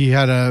 He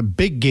had a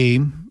big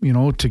game,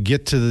 to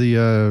get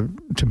to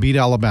beat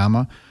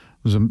Alabama.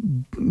 It was a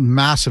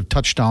massive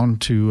touchdown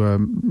to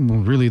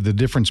really the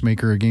difference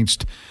maker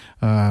against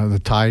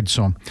the Tide.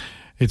 So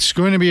it's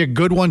going to be a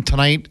good one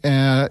tonight.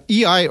 EI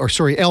Nate.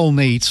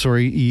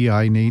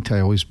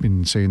 I've always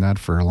been saying that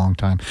for a long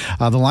time.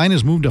 The line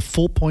has moved a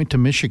full point to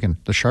Michigan.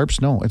 The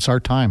Sharps know it's our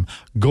time.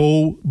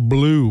 Go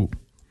Blue.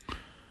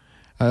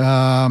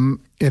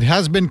 It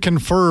has been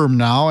confirmed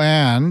now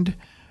and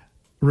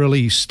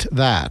released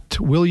that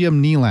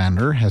William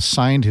Nylander has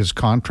signed his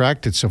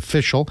contract. It's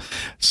official.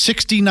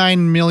 $69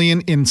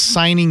 million in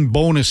signing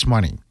bonus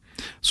money.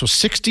 So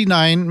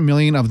 $69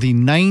 million of the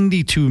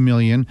 $92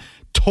 million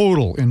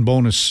total in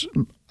bonus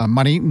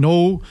money.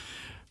 No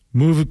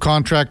move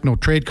contract, no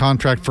trade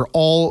contract for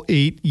all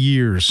 8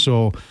 years.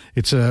 So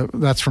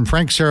that's from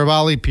Frank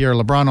Saravalli, Pierre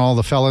LeBrun, all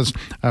the fellas.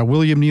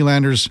 William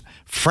Nylander's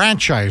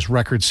franchise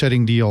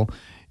record-setting deal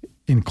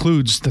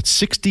includes that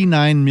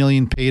 $69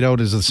 million paid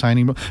out as the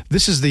signing.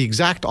 This is the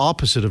exact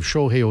opposite of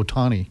Shohei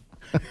Ohtani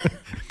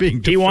being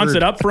deferred. He wants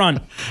it up front.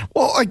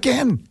 Well,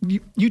 again,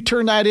 you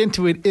turn that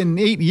into it in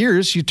 8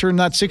 years. You turn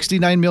that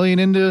 $69 million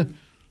into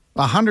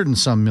 $100 and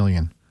some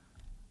million.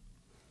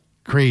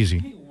 Crazy.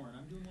 Hey, Warren,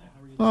 I'm doing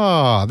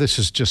well. This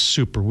is just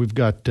super. We've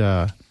got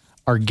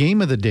our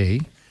game of the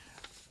day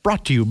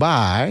brought to you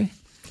by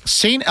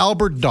St.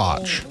 Albert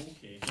Dodge. Okay.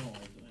 No, I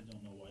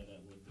don't know why that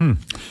would.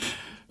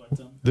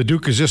 The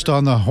Duke is just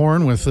on the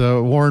horn with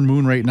Warren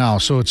Moon right now.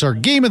 So it's our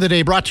game of the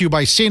day brought to you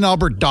by St.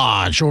 Albert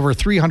Dodge. Over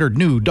 300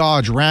 new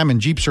Dodge, Ram, and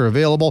Jeeps are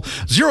available.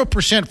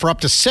 0% for up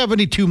to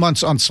 72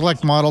 months on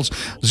select models.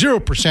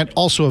 0%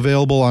 also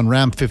available on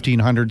Ram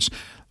 1500s.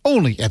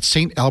 Only at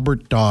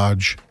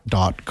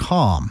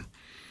StAlbertDodge.com.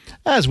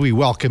 As we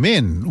welcome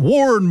in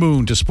Warren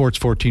Moon to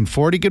Sports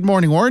 1440. Good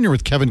morning, Warren. You're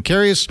with Kevin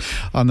Karius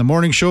on the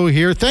morning show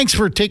here. Thanks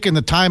for taking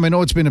the time. I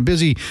know it's been a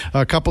busy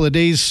couple of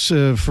days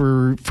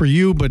for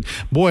you, but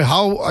boy,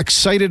 how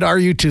excited are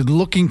you to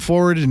looking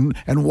forward and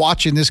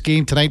watching this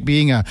game tonight,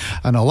 being an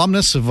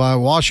alumnus of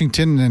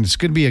Washington, and it's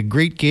going to be a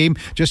great game.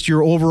 Just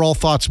your overall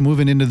thoughts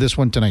moving into this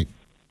one tonight.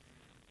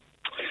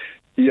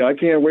 Yeah, I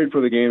can't wait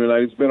for the game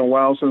tonight. It's been a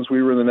while since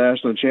we were in the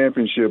national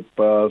championship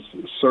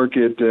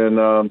circuit,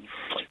 and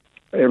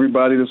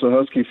everybody that's a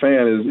Husky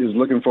fan is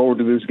looking forward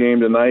to this game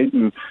tonight.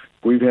 And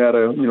we've had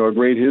a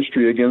great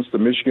history against the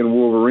Michigan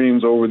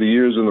Wolverines over the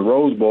years in the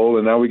Rose Bowl,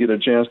 and now we get a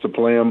chance to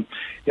play them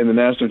in the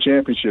national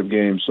championship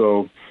game.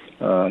 So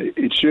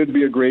it should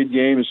be a great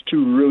game. It's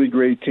two really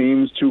great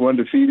teams, two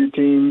undefeated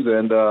teams,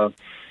 and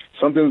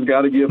something's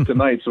got to give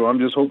tonight. So I'm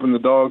just hoping the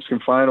Dogs can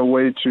find a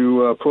way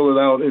to pull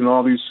it out in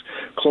all these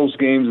close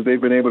games that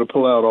they've been able to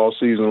pull out all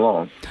season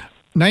long.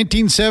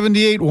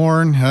 1978,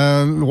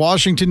 Warren,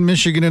 Washington,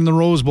 Michigan in the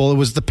Rose Bowl. It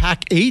was the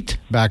Pac-8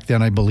 back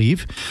then, I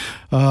believe.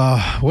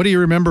 What do you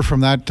remember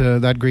from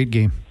that great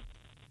game?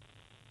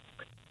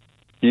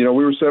 We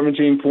were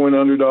 17-point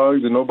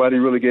underdogs, and nobody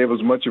really gave us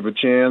much of a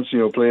chance,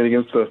 playing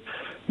against the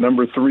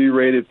number 3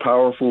 rated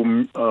powerful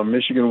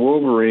Michigan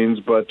Wolverines.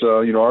 But,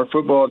 our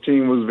football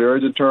team was very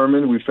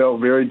determined. We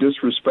felt very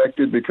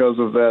disrespected because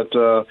of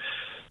that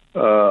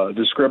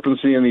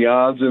discrepancy in the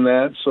odds in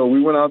that. So we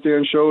went out there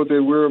and showed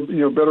that we're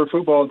a better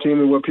football team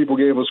than what people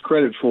gave us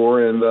credit for,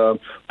 and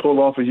pulled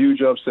off a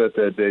huge upset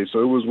that day.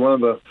 So it was one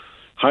of the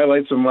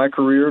highlights of my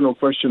career, no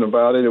question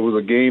about it. It was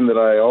a game that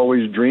I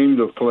always dreamed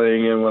of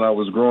playing in when I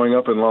was growing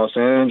up in Los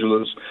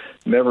Angeles.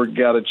 Never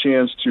got a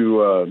chance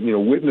to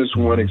witness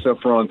one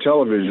except for on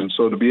television.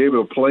 So to be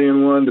able to play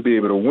in one, to be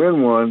able to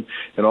win one,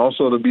 and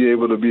also to be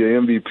able to be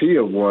an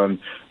MVP of one,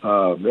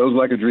 it was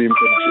like a dream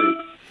come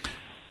true.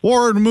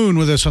 Warren Moon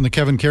with us on the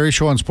Kevin Karius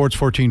Show on Sports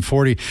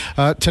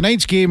 1440.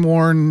 Tonight's game,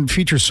 Warren,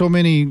 features so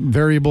many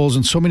variables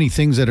and so many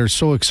things that are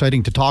so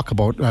exciting to talk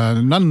about.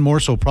 None more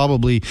so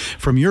probably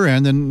from your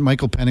end than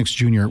Michael Penix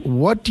Jr.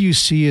 What do you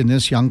see in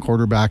this young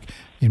quarterback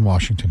in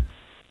Washington?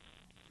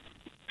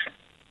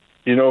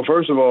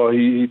 First of all,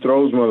 he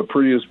throws one of the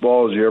prettiest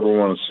balls you ever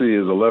want to see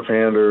as a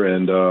left-hander,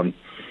 and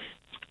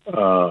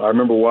I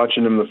remember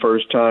watching him the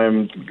first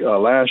time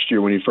last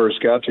year when he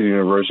first got to the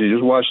university,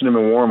 just watching him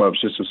in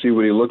warm-ups just to see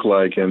what he looked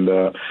like, and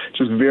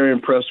just very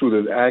impressed with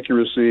his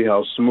accuracy,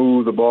 how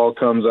smooth the ball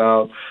comes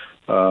out.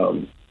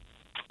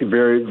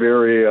 Very,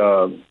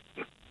 very,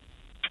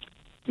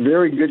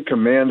 very good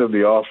command of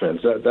the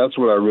offense. That's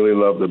what I really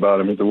loved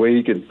about him, the way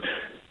he could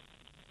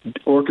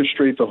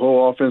orchestrate the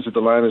whole offense at the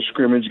line of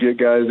scrimmage, get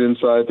guys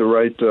inside the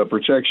right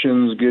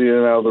protections, get in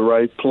and out of the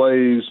right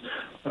plays.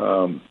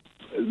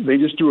 They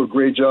just do a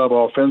great job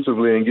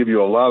offensively and give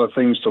you a lot of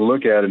things to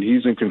look at, and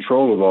he's in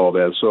control of all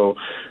that. So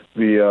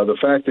the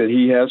fact that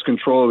he has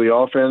control of the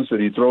offense, that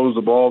he throws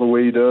the ball the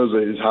way he does,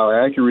 is how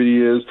accurate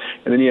he is,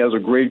 and then he has a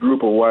great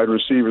group of wide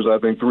receivers. I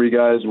think 3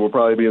 guys will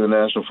probably be in the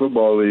National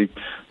Football League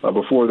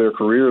before their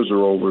careers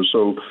are over.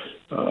 So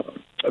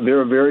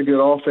they're a very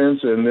good offense,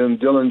 and then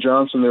Dylan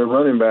Johnson, their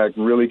running back,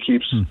 really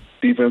keeps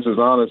defenses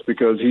honest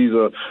because he's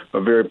a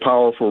very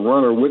powerful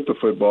runner with the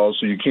football,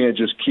 so you can't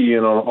just key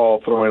in on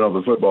all throwing of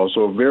the football.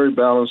 So a very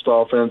balanced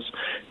offense,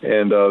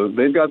 and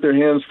they've got their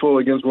hands full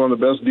against one of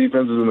the best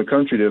defenses in the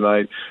country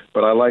tonight,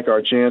 but I like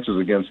our chances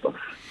against them.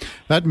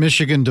 That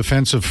Michigan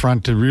defensive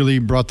front really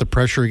brought the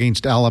pressure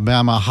against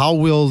Alabama. How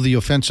will the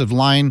offensive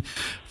line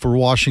for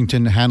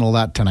Washington handle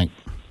that tonight?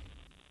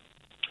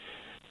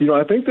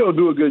 I think they'll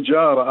do a good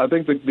job. I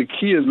think the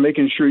key is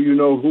making sure you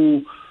know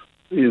who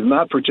is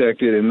not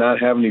protected and not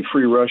have any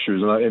free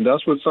rushers. And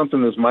that's what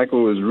something that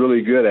Michael is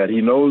really good at.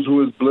 He knows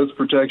who his blitz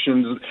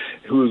protections,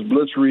 who his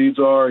blitz reads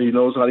are. He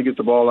knows how to get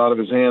the ball out of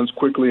his hands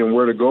quickly and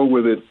where to go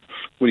with it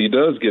when he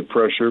does get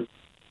pressure.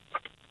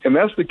 And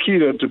that's the key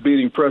to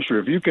beating pressure.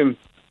 If you can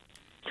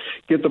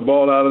get the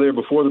ball out of there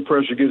before the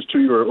pressure gets to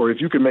you, or if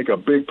you can make a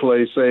big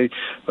play, say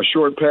a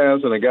short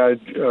pass and a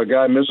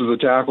guy misses a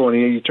tackle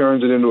and he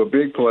turns it into a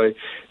big play,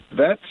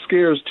 that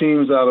scares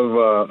teams out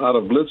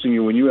of blitzing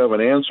you when you have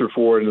an answer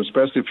for it, and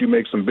especially if you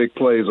make some big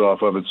plays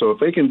off of it. So if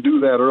they can do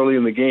that early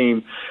in the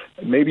game,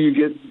 maybe you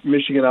get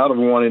Michigan out of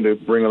wanting to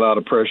bring a lot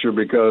of pressure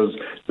because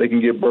they can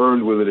get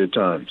burned with it at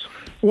times.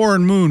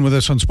 Warren Moon with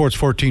us on Sports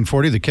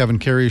 1440, the Kevin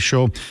Karius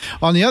Show.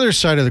 On the other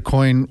side of the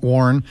coin,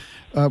 Warren,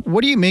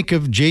 what do you make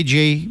of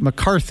J.J.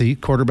 McCarthy,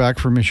 quarterback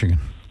for Michigan?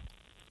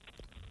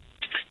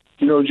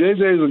 J.J.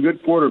 is a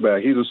good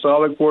quarterback. He's a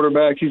solid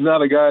quarterback. He's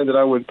not a guy that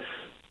I would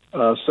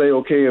say,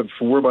 okay, if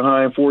we're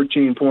behind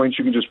 14 points,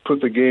 you can just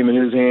put the game in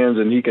his hands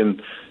and he can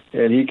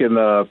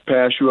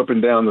pass you up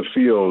and down the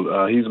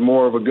field. He's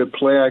more of a good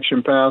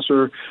play-action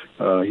passer.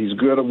 He's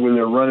good when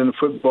they're running the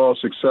football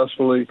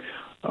successfully.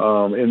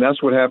 And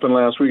that's what happened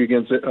last week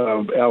against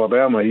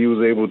Alabama. He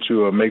was able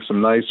to make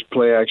some nice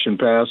play-action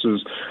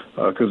passes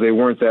because they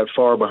weren't that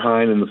far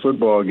behind in the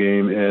football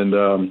game. And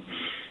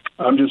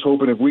I'm just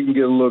hoping if we can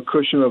get a little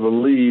cushion of a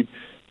lead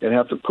and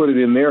have to put it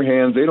in their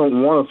hands. They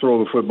don't want to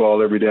throw the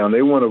football every down.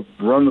 They want to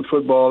run the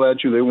football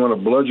at you. They want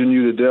to bludgeon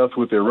you to death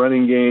with their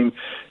running game.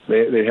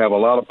 They have a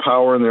lot of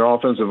power in their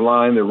offensive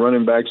line. Their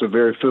running backs are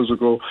very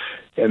physical,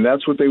 and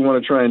that's what they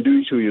want to try and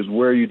do to you is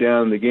wear you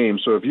down in the game.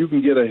 So if you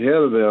can get ahead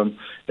of them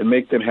and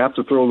make them have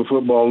to throw the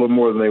football a little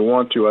more than they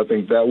want to, I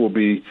think that will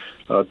be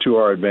to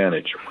our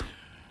advantage.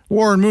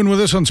 Warren Moon with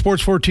us on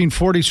Sports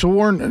 1440. So,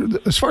 Warren,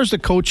 as far as the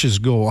coaches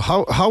go,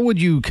 how would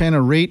you kind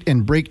of rate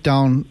and break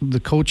down the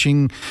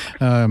coaching,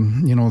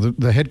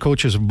 the head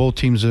coaches of both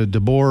teams,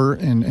 DeBoer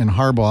and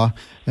Harbaugh,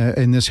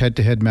 in this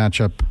head-to-head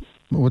matchup?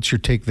 What's your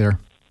take there?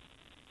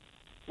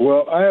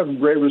 Well, I have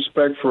great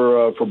respect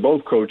for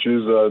both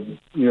coaches.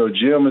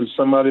 Jim is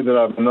somebody that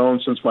I've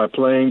known since my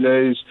playing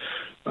days.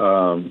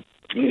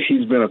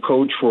 He's been a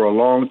coach for a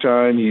long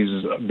time.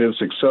 He's been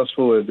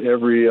successful at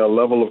every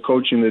level of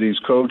coaching that he's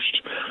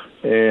coached.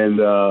 And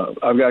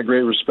I've got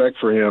great respect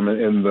for him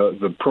and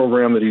the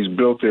program that he's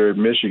built there at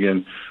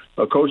Michigan.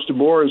 Coach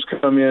DeBoer has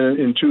come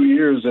in 2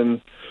 years,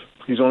 and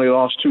he's only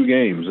lost 2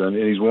 games, and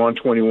he's won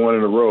 21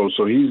 in a row.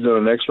 So he's done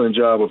an excellent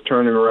job of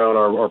turning around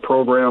our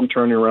program,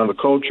 turning around the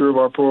culture of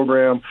our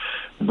program,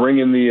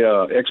 bringing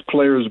the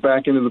ex-players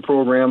back into the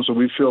program so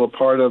we feel a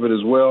part of it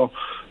as well.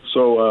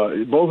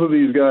 So both of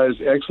these guys,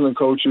 excellent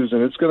coaches,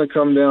 and it's going to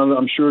come down,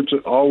 I'm sure it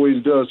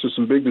always does, to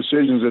some big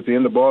decisions at the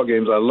end of ball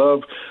games. I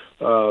love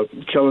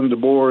Kellen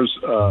DeBoer's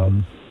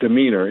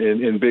demeanor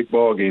in big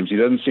ball games. He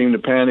doesn't seem to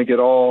panic at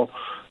all,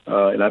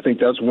 and I think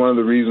that's one of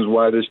the reasons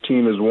why this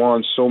team has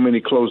won so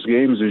many close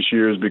games this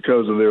year is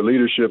because of their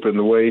leadership and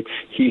the way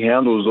he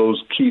handles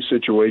those key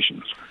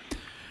situations.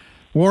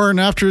 Warren,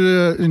 after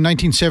in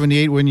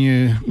 1978, when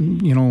you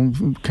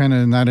kind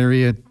of in that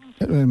area,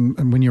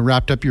 when you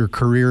wrapped up your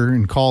career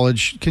in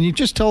college, can you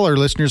just tell our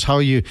listeners how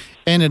you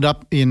ended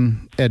up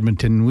in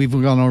Edmonton? We've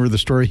gone over the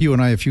story, you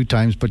and I, a few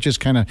times, but just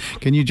kind of,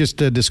 can you just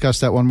discuss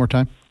that one more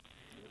time?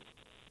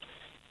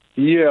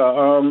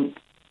 Yeah.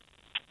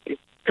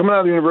 Coming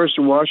out of the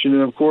University of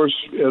Washington, of course,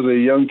 as a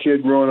young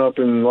kid growing up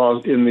in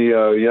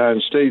the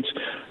United States,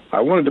 I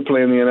wanted to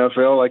play in the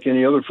NFL like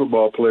any other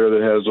football player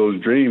that has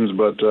those dreams,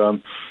 but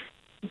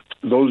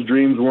those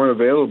dreams weren't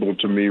available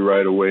to me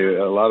right away.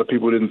 A lot of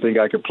people didn't think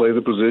I could play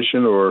the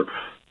position, or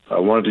I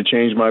wanted to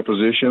change my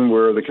position,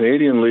 where the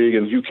Canadian League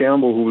and Hugh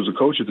Campbell, who was the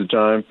coach at the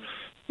time,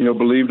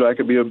 believed I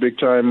could be a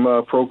big-time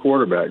pro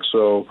quarterback.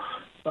 So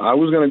I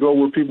was going to go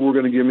where people were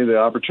going to give me the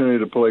opportunity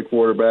to play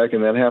quarterback,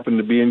 and that happened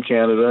to be in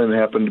Canada and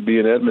happened to be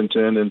in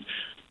Edmonton. And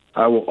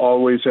I will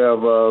always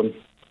have a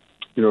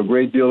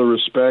great deal of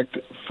respect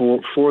for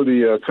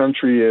the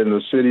country and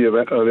the city of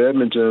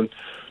Edmonton,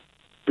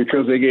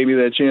 because they gave me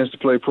that chance to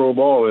play pro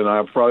ball, and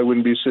I probably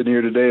wouldn't be sitting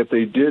here today if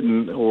they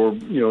didn't, or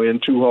in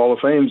 2 Hall of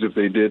Fames if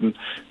they didn't,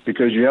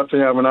 because you have to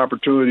have an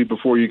opportunity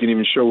before you can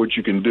even show what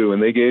you can do.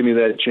 And they gave me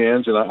that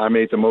chance, and I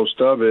made the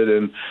most of it,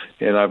 and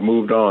I've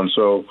moved on.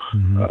 So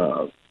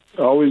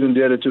always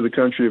indebted to the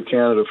country of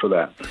Canada for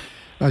that.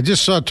 I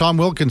just saw Tom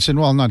Wilkinson,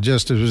 well, not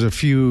just, it was a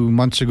few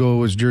months ago, it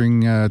was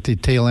during the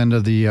tail end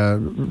of the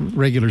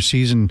regular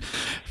season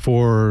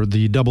for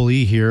the Double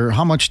E here.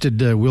 How much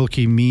did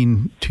Wilkie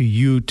mean to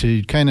you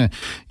to kind of,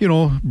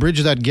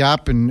 bridge that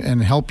gap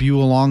and help you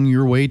along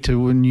your way to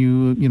when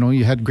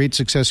you had great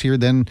success here,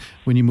 then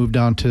when you moved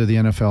down to the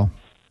NFL?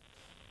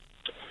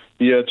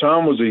 Yeah,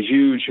 Tom was a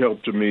huge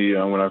help to me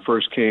when I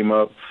first came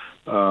up.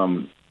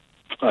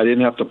 I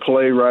didn't have to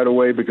play right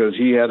away because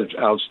he had an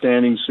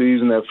outstanding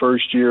season that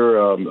first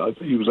year.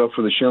 He was up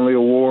for the Shinley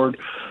Award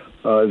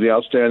as the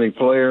outstanding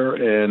player,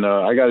 and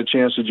I got a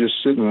chance to just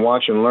sit and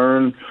watch and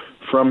learn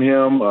from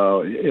him.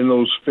 In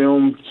those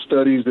film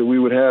studies that we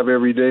would have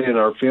every day in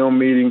our film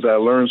meetings, I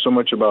learned so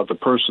much about the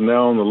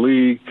personnel in the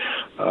league,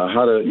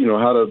 how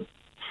to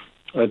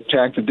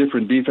attack the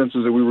different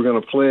defenses that we were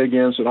going to play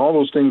against, and all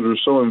those things were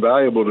so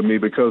invaluable to me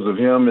because of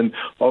him, and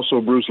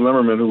also Bruce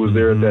Limmerman, who was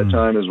there at that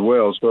time as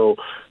well. So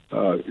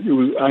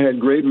I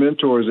had great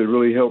mentors that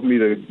really helped me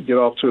to get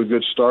off to a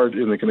good start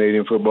in the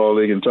Canadian Football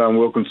League, and Tom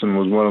Wilkinson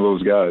was one of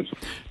those guys.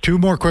 2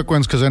 more quick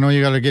ones, because I know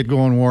you got to get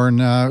going, Warren.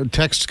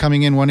 Texts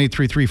coming in,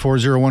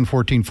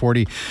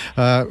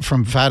 1-833-401-1440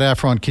 from Fat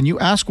Afron. Can you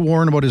ask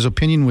Warren about his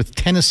opinion with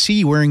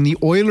Tennessee wearing the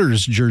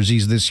Oilers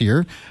jerseys this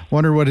year?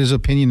 Wonder what his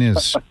opinion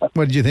is.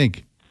 What did you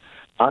think?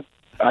 I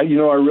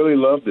really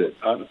loved it.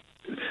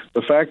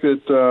 The fact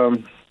that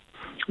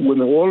when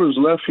the Oilers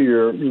left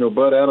here,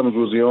 Bud Adams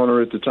was the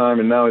owner at the time,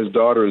 and now his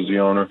daughter is the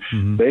owner.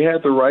 Mm-hmm. They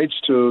had the rights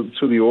to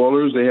the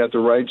Oilers. They had the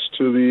rights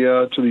to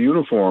the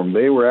uniform.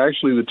 They were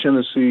actually the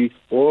Tennessee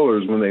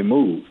Oilers when they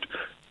moved.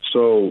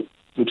 So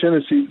the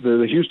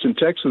Houston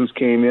Texans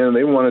came in, and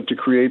they wanted to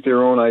create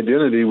their own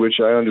identity, which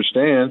I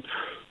understand.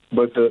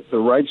 But the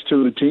rights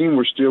to the team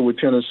were still with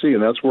Tennessee,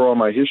 and that's where all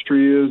my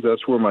history is.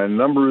 That's where my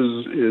number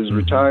is mm-hmm.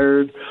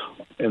 retired,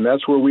 and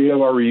that's where we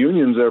have our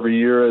reunions every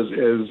year as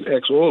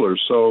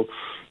ex-Oilers. So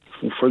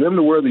for them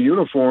to wear the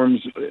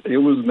uniforms, it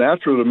was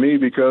natural to me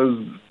because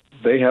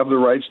they have the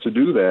rights to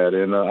do that.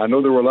 And I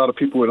know there were a lot of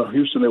people in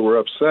Houston that were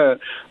upset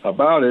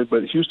about it,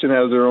 but Houston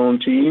has their own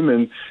team,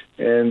 and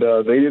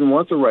they didn't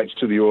want the rights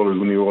to the Oilers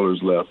when the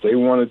Oilers left. They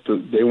wanted to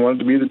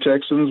be the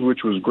Texans,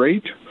 which was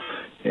great.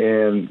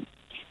 And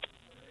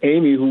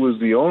Amy, who was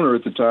the owner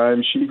at the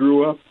time, she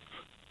grew up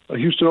a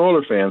Houston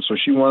Oilers fan, so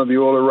she wanted the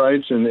Oilers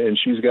rights, and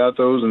she's got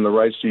those and the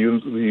rights to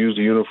use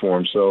the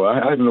uniform. So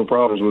I have no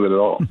problems with it at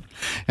all.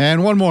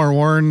 And one more,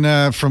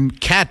 Warren, from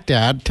Cat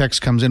Dad.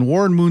 Text comes in.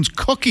 Warren Moon's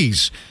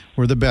cookies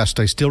were the best.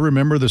 I still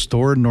remember the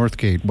store in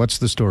Northgate. What's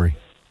the story?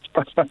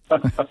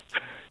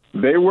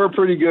 They were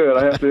pretty good.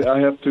 I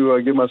have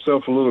to give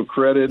myself a little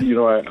credit.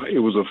 It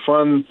was a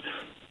fun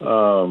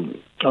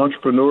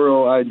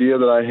entrepreneurial idea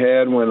that I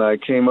had when I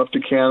came up to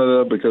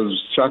Canada, because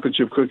chocolate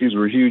chip cookies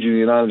were huge in the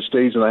United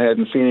States, and I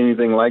hadn't seen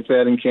anything like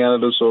that in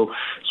Canada. So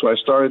I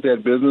started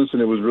that business,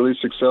 and it was really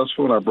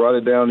successful, and I brought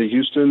it down to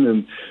Houston,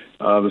 and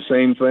the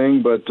same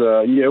thing. But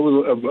it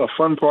was a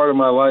fun part of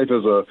my life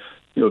as a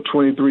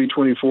 23,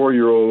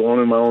 24-year-old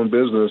owning my own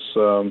business.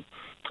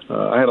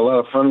 I had a lot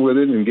of fun with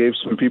it and gave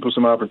some people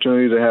some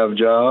opportunity to have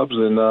jobs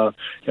and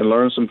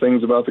learn some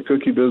things about the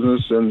cookie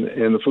business and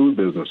the food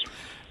business.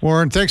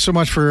 Warren, thanks so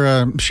much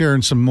for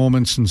sharing some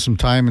moments and some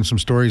time and some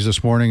stories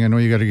this morning. I know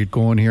you got to get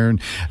going here,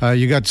 and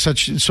you got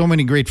so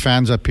many great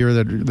fans up here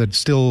that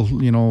still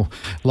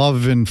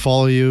love and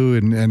follow you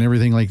and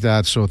everything like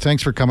that. So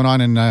thanks for coming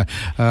on, and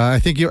I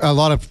think a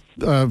lot of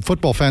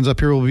football fans up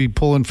here will be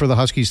pulling for the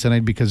Huskies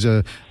tonight because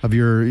of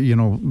your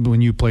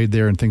when you played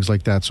there and things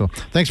like that. So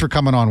thanks for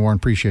coming on, Warren.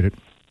 Appreciate it.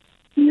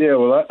 Yeah,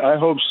 well, I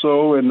hope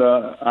so, and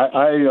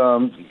I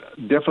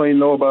definitely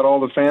know about all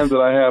the fans that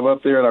I have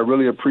up there, and I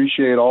really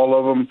appreciate all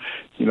of them.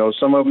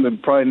 Some of them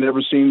have probably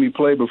never seen me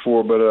play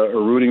before, but are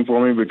rooting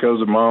for me because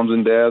of moms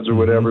and dads or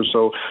whatever.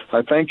 So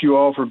I thank you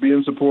all for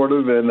being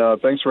supportive, and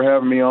thanks for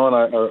having me on.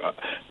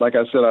 Like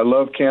I said, I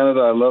love Canada.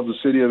 I love the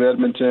city of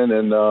Edmonton,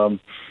 and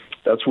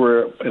that's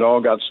where it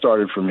all got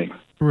started for me.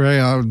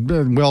 Right,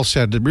 well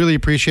said. Really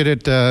appreciate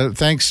it.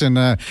 Thanks, and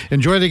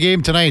enjoy the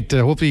game tonight.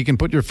 Hopefully you can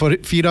put your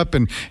feet up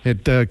and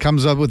it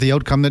comes up with the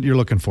outcome that you're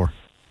looking for.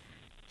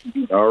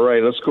 All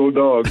right, let's go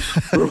Dogs.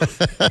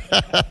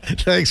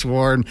 Thanks,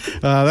 Warren.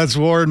 That's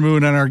Warren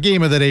Moon on our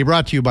Game of the Day,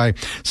 brought to you by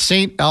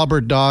St.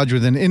 Albert Dodge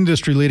with an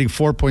industry-leading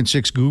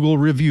 4.6 Google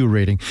review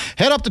rating.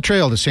 Head up the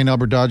trail to St.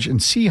 Albert Dodge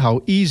and see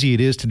how easy it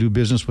is to do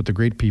business with the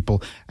great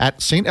people at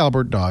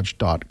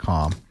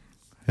stalbertdodge.com.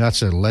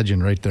 That's a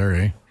legend right there,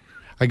 eh?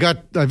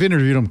 I've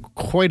interviewed him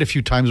quite a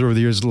few times over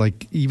the years.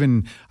 Like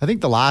even I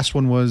think the last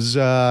one was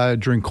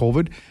during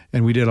COVID,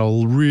 and we did a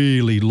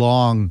really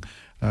long,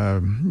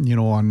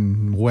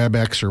 on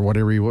WebEx or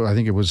whatever. I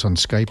think it was on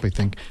Skype. I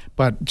think,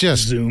 but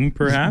just Zoom,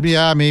 perhaps.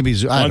 Yeah, maybe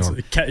Zoom. I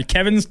don't know.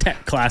 Kevin's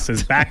tech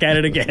classes back at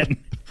it again.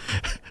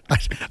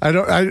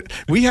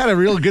 We had a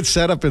real good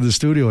setup in the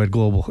studio at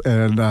Global,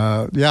 and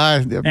and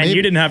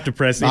you didn't have to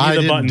press any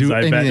of the buttons.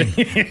 I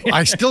bet.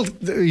 I still,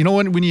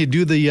 when you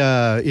do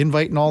the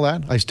invite and all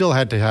that, I still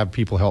had to have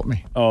people help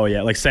me. Oh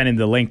yeah, like sending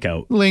the link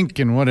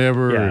and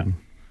whatever. Yeah. And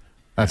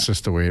that's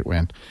just the way it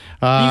went.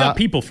 You got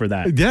people for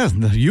that. Yeah,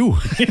 you.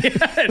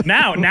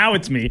 now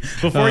it's me.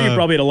 Before you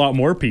probably had a lot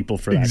more people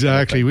for that.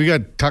 Exactly. We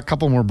got a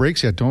couple more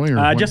breaks yet, don't we?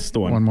 Or just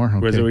the one. One more.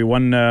 Okay.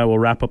 We'll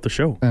wrap up the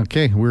show.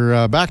 Okay,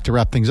 we're back to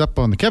wrap things up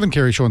on the Kevin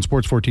Karius Show on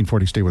Sports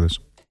 1440. Stay with us.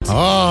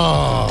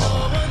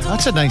 Oh,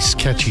 that's a nice,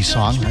 catchy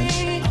song,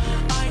 right?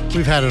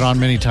 We've had it on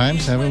many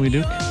times, haven't we,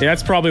 Duke? Yeah,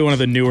 that's probably one of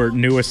the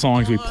newest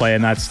songs we play,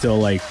 and that's still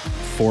like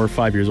 4 or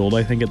 5 years old,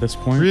 I think, at this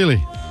point.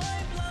 Really?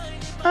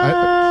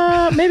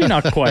 Maybe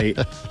not quite.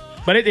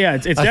 But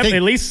it's definitely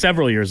at least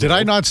several years old. Did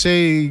I not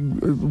say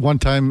one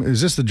time,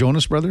 is this the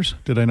Jonas Brothers?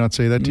 Did I not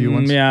say that to you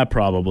once? Yeah,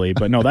 probably.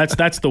 But no, that's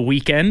The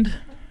Weeknd.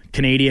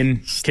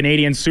 Canadian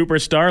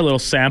superstar, a little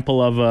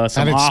sample of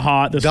some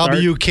AHA at the start.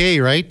 WK,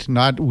 right?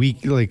 Not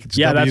weak, like it's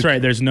that's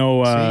right. There's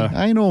no...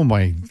 I know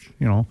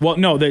Well,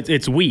 no,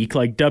 it's weak,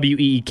 like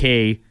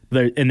WEEK,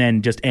 and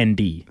then just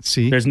ND.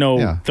 See? There's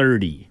no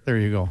 30. There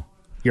you go.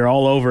 You're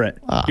all over it.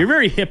 You're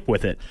very hip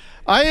with it.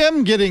 I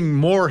am getting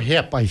more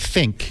hip, I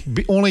think,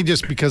 only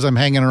just because I'm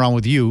hanging around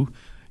with you,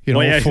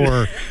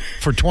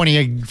 for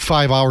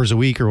 25 hours a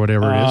week or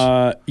whatever it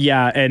is.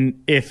 Yeah,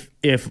 and if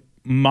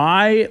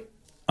my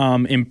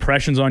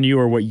impressions on you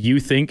or what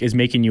you think is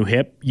making you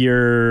hip,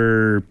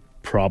 you're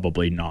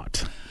probably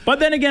not. But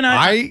then again,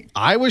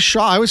 I was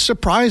shocked. I was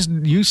surprised.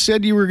 You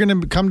said you were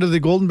going to come to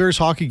the Golden Bears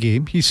hockey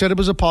game. He said it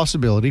was a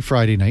possibility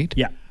Friday night.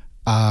 Yeah.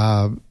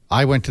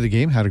 I went to the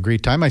game, had a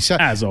great time. I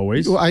said, as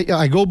always,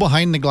 I go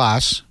behind the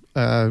glass.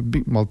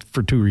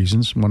 For two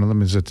reasons. One of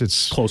them is that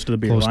it's close to the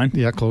beer line.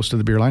 Yeah, close to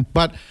the beer line.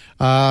 But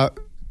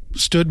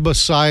stood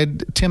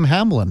beside Tim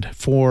Hamlin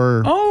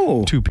for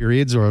 2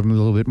 periods or a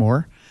little bit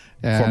more.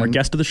 And former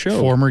guest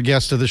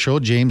of the show,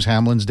 James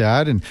Hamlin's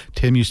dad, and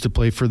Tim used to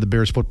play for the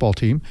Bears football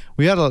team.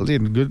 We had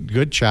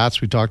good chats.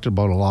 We talked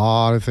about a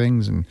lot of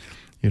things, and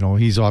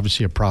he's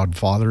obviously a proud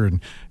father and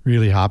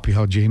really happy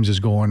how James is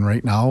going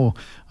right now.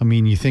 I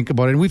mean, you think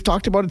about it, and we've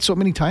talked about it so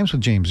many times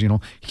with James.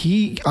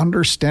 He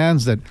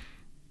understands that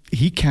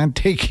he can't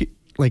take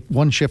like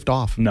one shift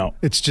off. No.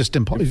 It's just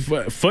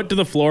impossible. Foot to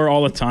the floor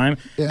all the time.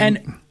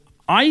 And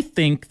I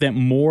think that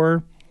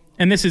more,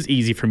 and this is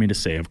easy for me to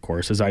say, of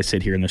course, as I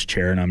sit here in this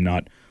chair and I'm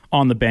not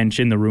on the bench,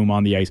 in the room,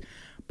 on the ice,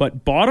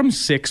 but bottom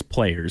 6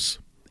 players,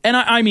 and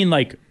I mean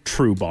like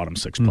true bottom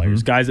 6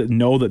 players, guys that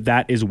know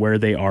that is where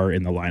they are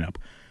in the lineup.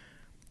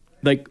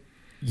 like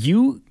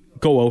you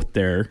go out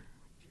there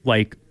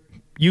like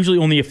usually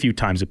only a few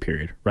times a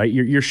period, right?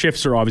 Your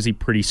shifts are obviously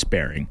pretty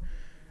sparing.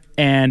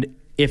 And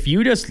if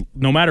you just,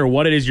 no matter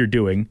what it is you're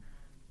doing,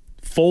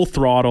 full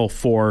throttle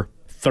for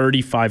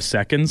 35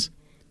 seconds,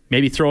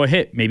 maybe throw a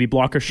hit, maybe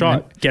block a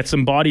shot, get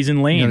some bodies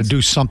in lanes. You got to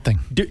do something.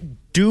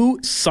 Do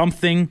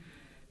something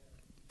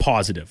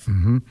positive.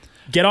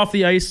 Get off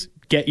the ice,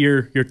 get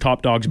your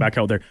top dogs back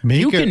out there.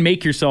 You can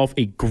make yourself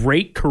a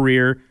great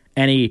career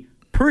and a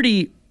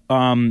pretty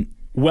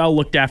well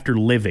looked after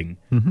living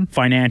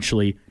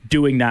financially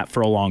doing that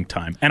for a long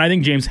time. And I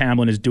think James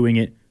Hamblin is doing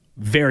it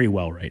very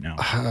well right now.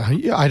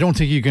 I don't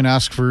think you can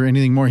ask for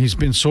anything more. He's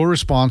been so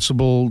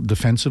responsible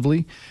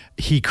defensively.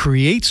 He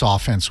creates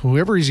offense.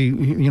 Whoever is he,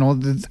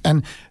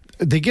 and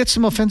they get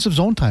some offensive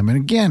zone time. And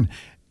again,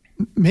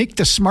 make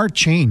the smart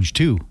change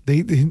too.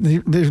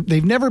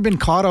 They've never been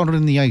caught out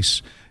on the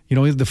ice.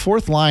 The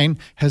fourth line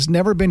has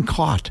never been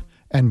caught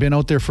and been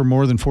out there for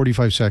more than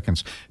 45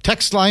 seconds.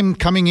 Text line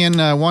coming in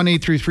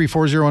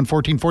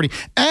 1-833-401-1440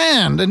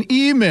 and an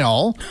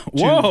email.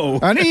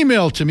 An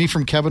email to me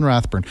from Kevin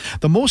Rathburn.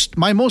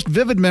 My most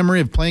vivid memory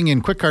of playing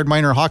in Quick Card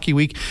Minor Hockey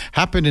Week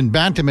happened in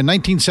Bantam in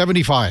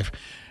 1975.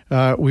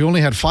 We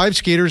only had 5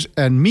 skaters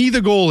and me,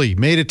 the goalie,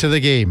 made it to the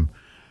game.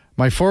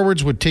 My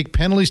forwards would take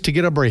penalties to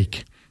get a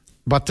break,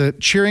 but the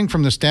cheering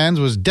from the stands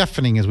was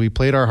deafening as we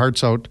played our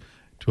hearts out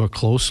to a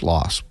close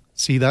loss.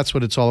 See, that's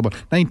what it's all about.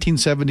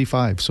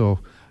 1975. So,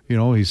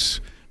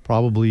 he's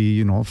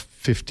probably,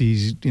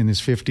 50s, in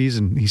his 50s,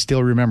 and he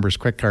still remembers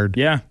Quick Card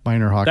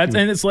Minor Hockey.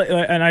 And it's like,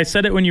 and I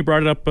said it when you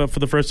brought it up for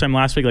the first time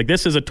last week. Like,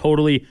 this is a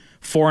totally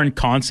foreign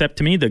concept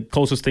to me. The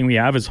closest thing we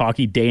have is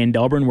Hockey Day in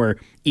Delburn, where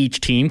each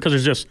team, because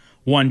there's just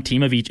one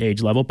team of each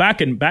age level.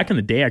 Back in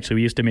the day, actually,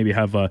 we used to maybe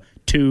have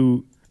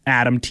 2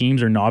 Atom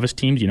teams or novice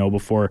teams,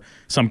 before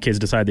some kids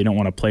decide they don't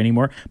want to play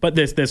anymore. But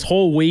this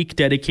whole week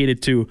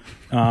dedicated to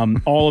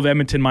all of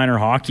Edmonton minor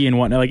hockey and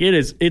whatnot, like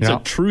it's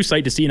a true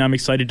sight to see, and I'm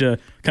excited to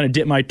kind of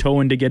dip my toe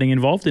into getting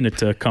involved in it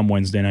to come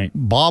Wednesday night.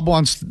 Bob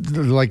wants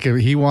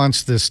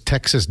this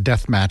Texas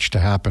death match to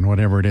happen,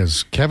 whatever it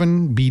is.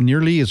 Kevin, be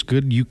nearly as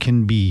good you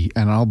can be,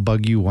 and I'll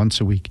bug you once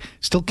a week.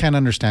 Still can't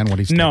understand what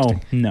he's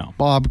texting. No.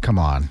 Bob, come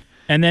on.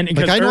 And then,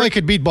 I know I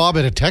could beat Bob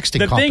at a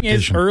texting competition. The thing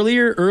is,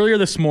 earlier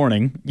this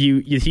morning,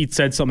 he'd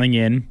said something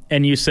in,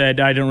 and you said,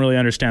 I don't really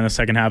understand the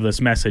second half of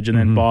this message. And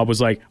then Bob was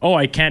like, oh,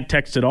 I can't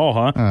text at all,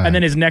 huh? And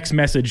then his next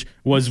message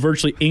was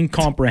virtually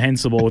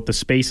incomprehensible with the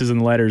spaces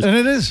and the letters. And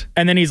it is.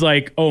 And then he's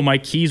like, oh, my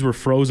keys were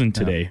frozen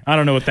today. I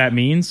don't know what that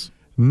means.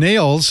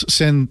 Nails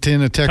sent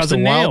in a text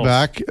Cousin a while Nails.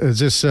 back. Is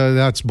this,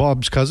 that's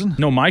Bob's cousin?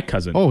 No, my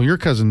cousin. Oh, your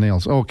cousin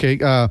Nails. Okay.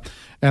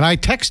 And I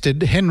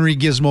texted Henry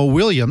Gizmo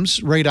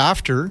Williams right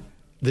after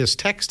this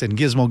text, and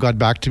Gizmo got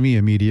back to me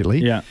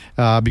immediately.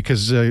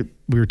 Because we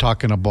were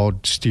talking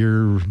about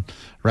steer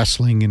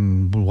wrestling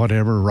and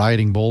whatever,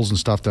 riding bulls and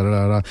stuff.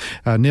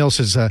 Neil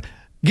says,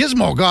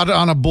 Gizmo got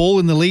on a bull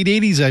in the late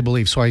 80s, I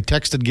believe. So I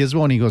texted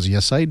Gizmo, and he goes,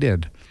 yes, I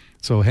did.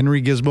 So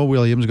Henry Gizmo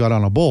Williams got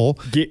on a bull.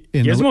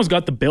 Gizmo's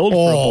got the build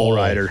for a bull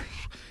rider.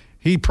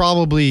 He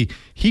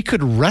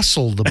could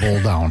wrestle the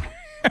bull down.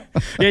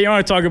 Yeah, you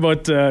want to talk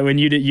about when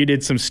you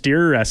did some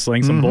steer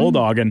wrestling, some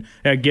bulldog, and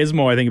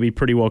Gizmo, I think, would be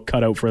pretty well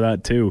cut out for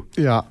that too.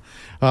 Yeah.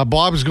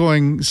 Bob's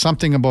going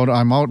something about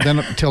I'm out then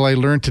until I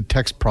learn to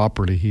text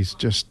properly. He's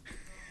just...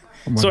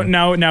 So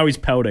now he's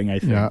pouting, I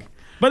think. Yeah.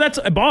 But that's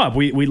Bob.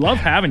 We love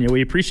having you.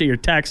 We appreciate your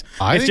text.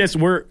 It's just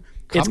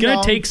it's going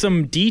to take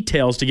some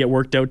details to get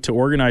worked out to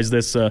organize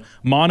this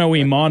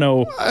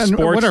mano-y-mano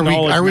sports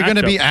knowledge. Are we going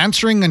to be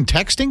answering and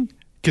texting?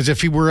 Because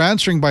if you were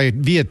answering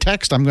via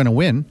text, I'm going to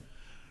win.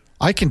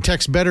 I can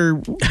text better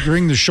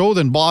during the show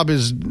than Bob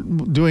is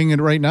doing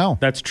it right now.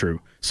 That's true.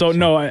 So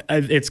no,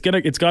 it's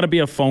got to be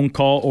a phone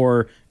call,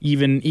 or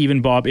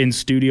even Bob in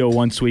studio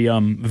once we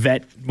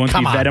vet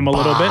him a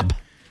little bit.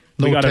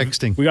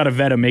 Texting. We got to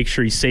vet him, make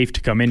sure he's safe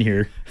to come in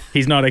here.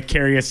 He's not a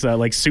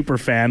Karius super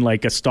fan,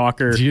 like a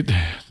stalker.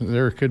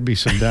 There could be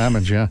some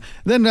damage, yeah.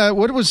 Then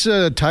what was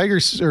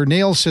Tigers or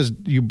Nails says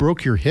you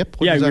broke your hip?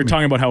 We were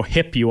talking about how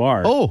hip you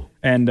are. Oh.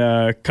 And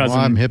cousin,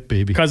 I'm hip,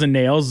 baby. Cousin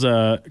Nails,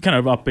 kind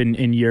of up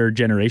in your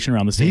generation,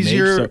 around the same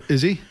age.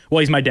 Is he? Well,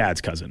 he's my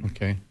dad's cousin.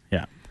 Okay.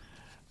 Yeah.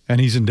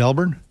 And he's in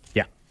Delburn?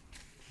 Yeah.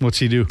 What's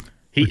he do?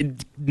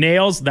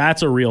 Nails,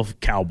 that's a real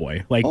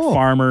cowboy,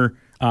 farmer,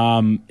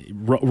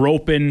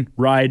 roping,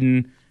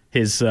 riding.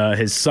 His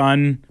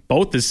son,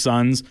 both his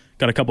sons,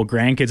 got a couple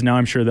grandkids now.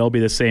 I'm sure they'll be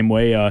the same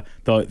way.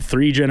 The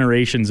 3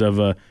 generations of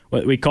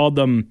what we called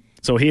them.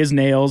 So he is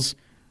Nails.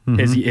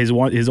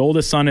 His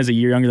oldest son is a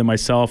year younger than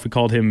myself. We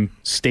called him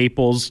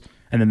Staples,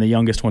 and then the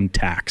youngest one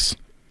Tax.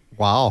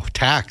 Wow,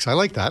 Tax! I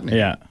like that name.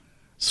 Yeah.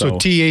 So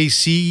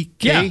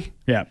T-A-C-K.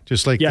 Yeah.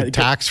 Just like the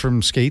tax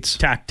from skates.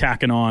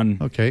 Tacking on.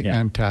 Okay,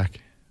 and tack.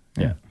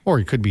 Yeah. Or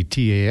it could be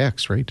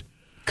T-A-X, right?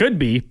 Could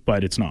be,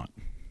 but it's not.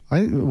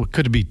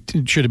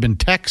 It should have been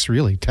Tex,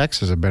 really.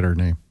 Tex is a better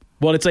name.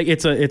 Well, it's like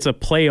it's a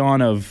play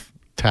on of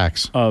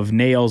Tax. Of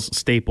Nails,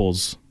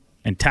 Staples,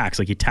 and Tax.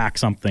 Like you tack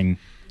something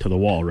to the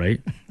wall,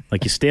 right?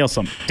 Like you staple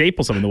something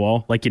to the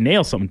wall, like you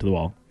nail something to the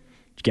wall.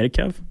 Did you get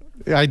it, Kev?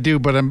 I do,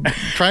 but I'm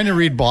trying to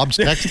read Bob's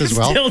text as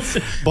well.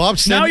 Bob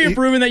sent, now you're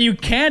proving that you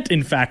can't,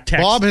 in fact,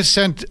 text. Bob has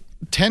sent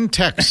 10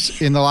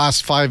 texts in the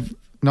last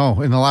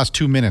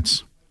 2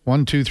 minutes.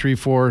 1, 2, 3,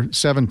 4,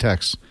 7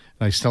 texts.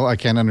 I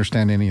can't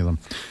understand any of them.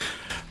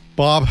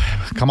 Bob,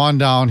 come on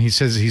down. He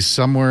says he's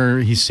somewhere.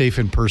 He's safe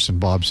in person,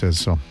 Bob says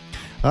so.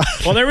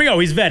 Well, there we go.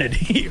 He's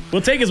vetted.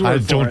 We'll take his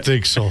word for it. I don't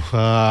think so.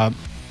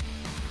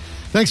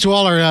 Thanks to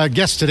all our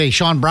guests today.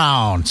 Sean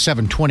Brown,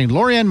 7:20.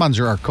 Lorianne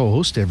Munzer, our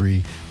co-host,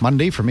 every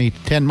Monday from 8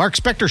 to 10. Mark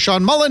Spector,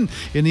 Sean Mullen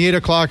in the 8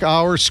 o'clock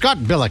hour. Scott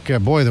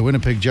Billick. Boy, the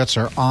Winnipeg Jets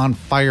are on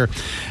fire.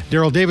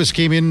 Daryl Davis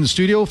came in the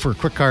studio for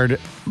Quick Card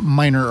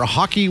Minor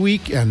Hockey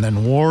Week. And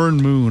then Warren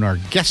Moon, our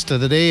guest of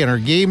the day and our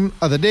game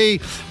of the day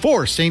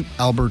for St.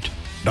 Albert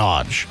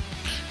Dodge.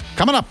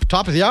 Coming up,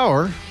 top of the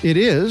hour, it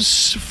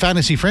is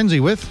Fantasy Frenzy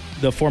with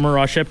the former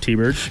Rochep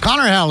T-Bird.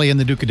 Connor Halley and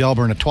the Duke of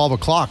Delburn at 12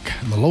 o'clock.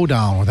 The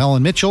Lowdown with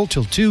Ellen Mitchell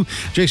till 2.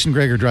 Jason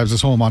Greger drives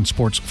us home on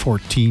Sports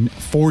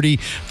 1440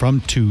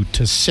 from 2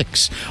 to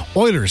 6.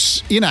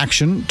 Oilers in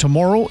action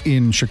tomorrow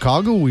in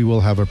Chicago. We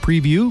will have a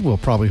preview. We'll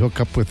probably hook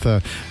up with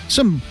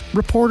some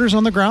reporters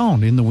on the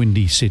ground in the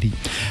Windy City.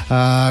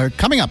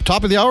 Coming up,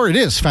 top of the hour, it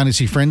is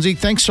Fantasy Frenzy.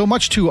 Thanks so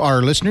much to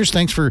our listeners.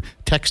 Thanks for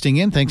texting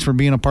in. Thanks for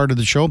being a part of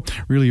the show.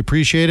 Really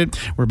appreciate it.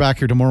 We're back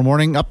here tomorrow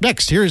morning. Up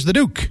next, here's the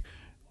Duke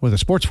with a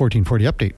Sports 1440 update.